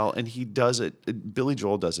story to tell. And he does it. Billy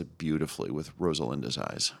Joel does it beautifully with Rosalinda's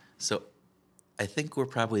Eyes. So I think we're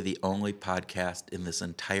probably the only podcast in this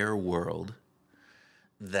entire world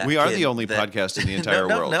we are the only podcast in the entire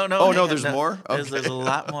world. No. Oh, no, there's more? Okay. There's a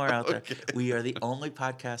lot more out there. We are the only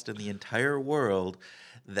podcast in the entire world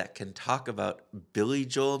that can talk about Billy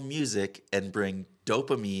Joel music and bring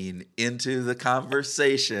dopamine into the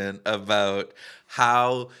conversation about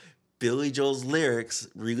how Billy Joel's lyrics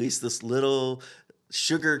release this little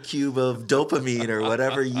sugar cube of dopamine or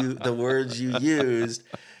whatever the words you used.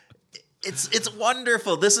 It's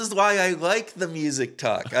wonderful. This is why I like the music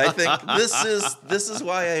talk. I think this is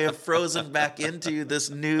why I have frozen back into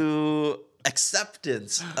this new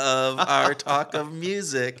acceptance of our talk of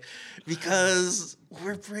music, because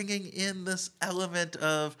we're bringing in this element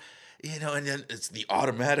of and then it's the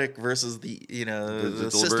automatic versus the The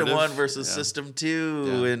system deliberative? 1 versus Yeah. system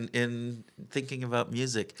 2 Yeah. in thinking about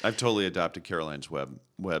music. I've totally adopted Caroline's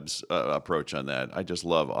Webb's approach on that. I just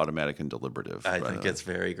love automatic and deliberative. I think it's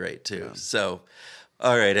very great too. So,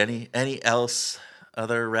 all right, any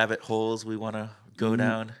other rabbit holes we want to go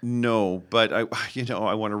down? No, but I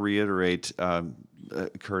want to reiterate,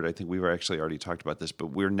 Kurt. I think we've actually already talked about this, but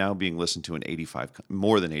we're now being listened to in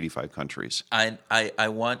more than 85 countries. I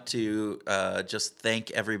want to just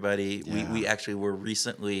thank everybody. Yeah. We actually were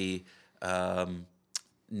recently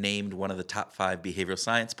named one of the top 5 behavioral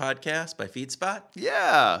science podcasts by FeedSpot,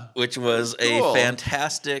 Yeah, which was Cool. a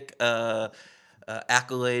fantastic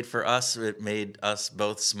accolade for us. It made us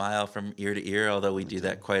both smile from ear to ear, although we do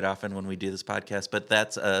that quite often when we do this podcast. But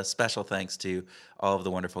that's a special thanks to all of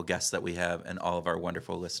the wonderful guests that we have and all of our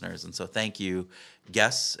wonderful listeners. And so thank you,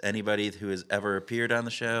 guests, anybody who has ever appeared on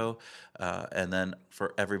the show, and then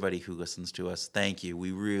for everybody who listens to us, thank you.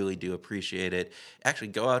 We really do appreciate it. Actually,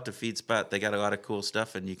 go out to FeedSpot. They got a lot of cool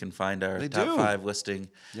stuff, and you can find our They top do. 5 listing.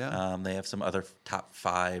 Yeah. They have some other top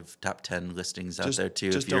 5, top 10 listings out just, there,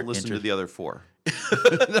 too. Just if you're don't listen to the other 4.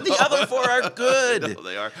 The other 4 are good. No,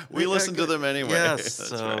 they are. We listen to them anyway. Yes. That's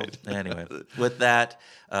So right. anyway, with that,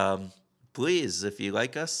 please, if you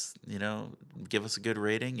like us, give us a good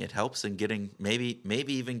rating. It helps in getting maybe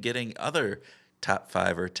even getting other top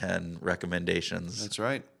 5 or 10 recommendations. That's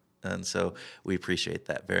right. And so we appreciate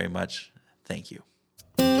that very much. Thank you.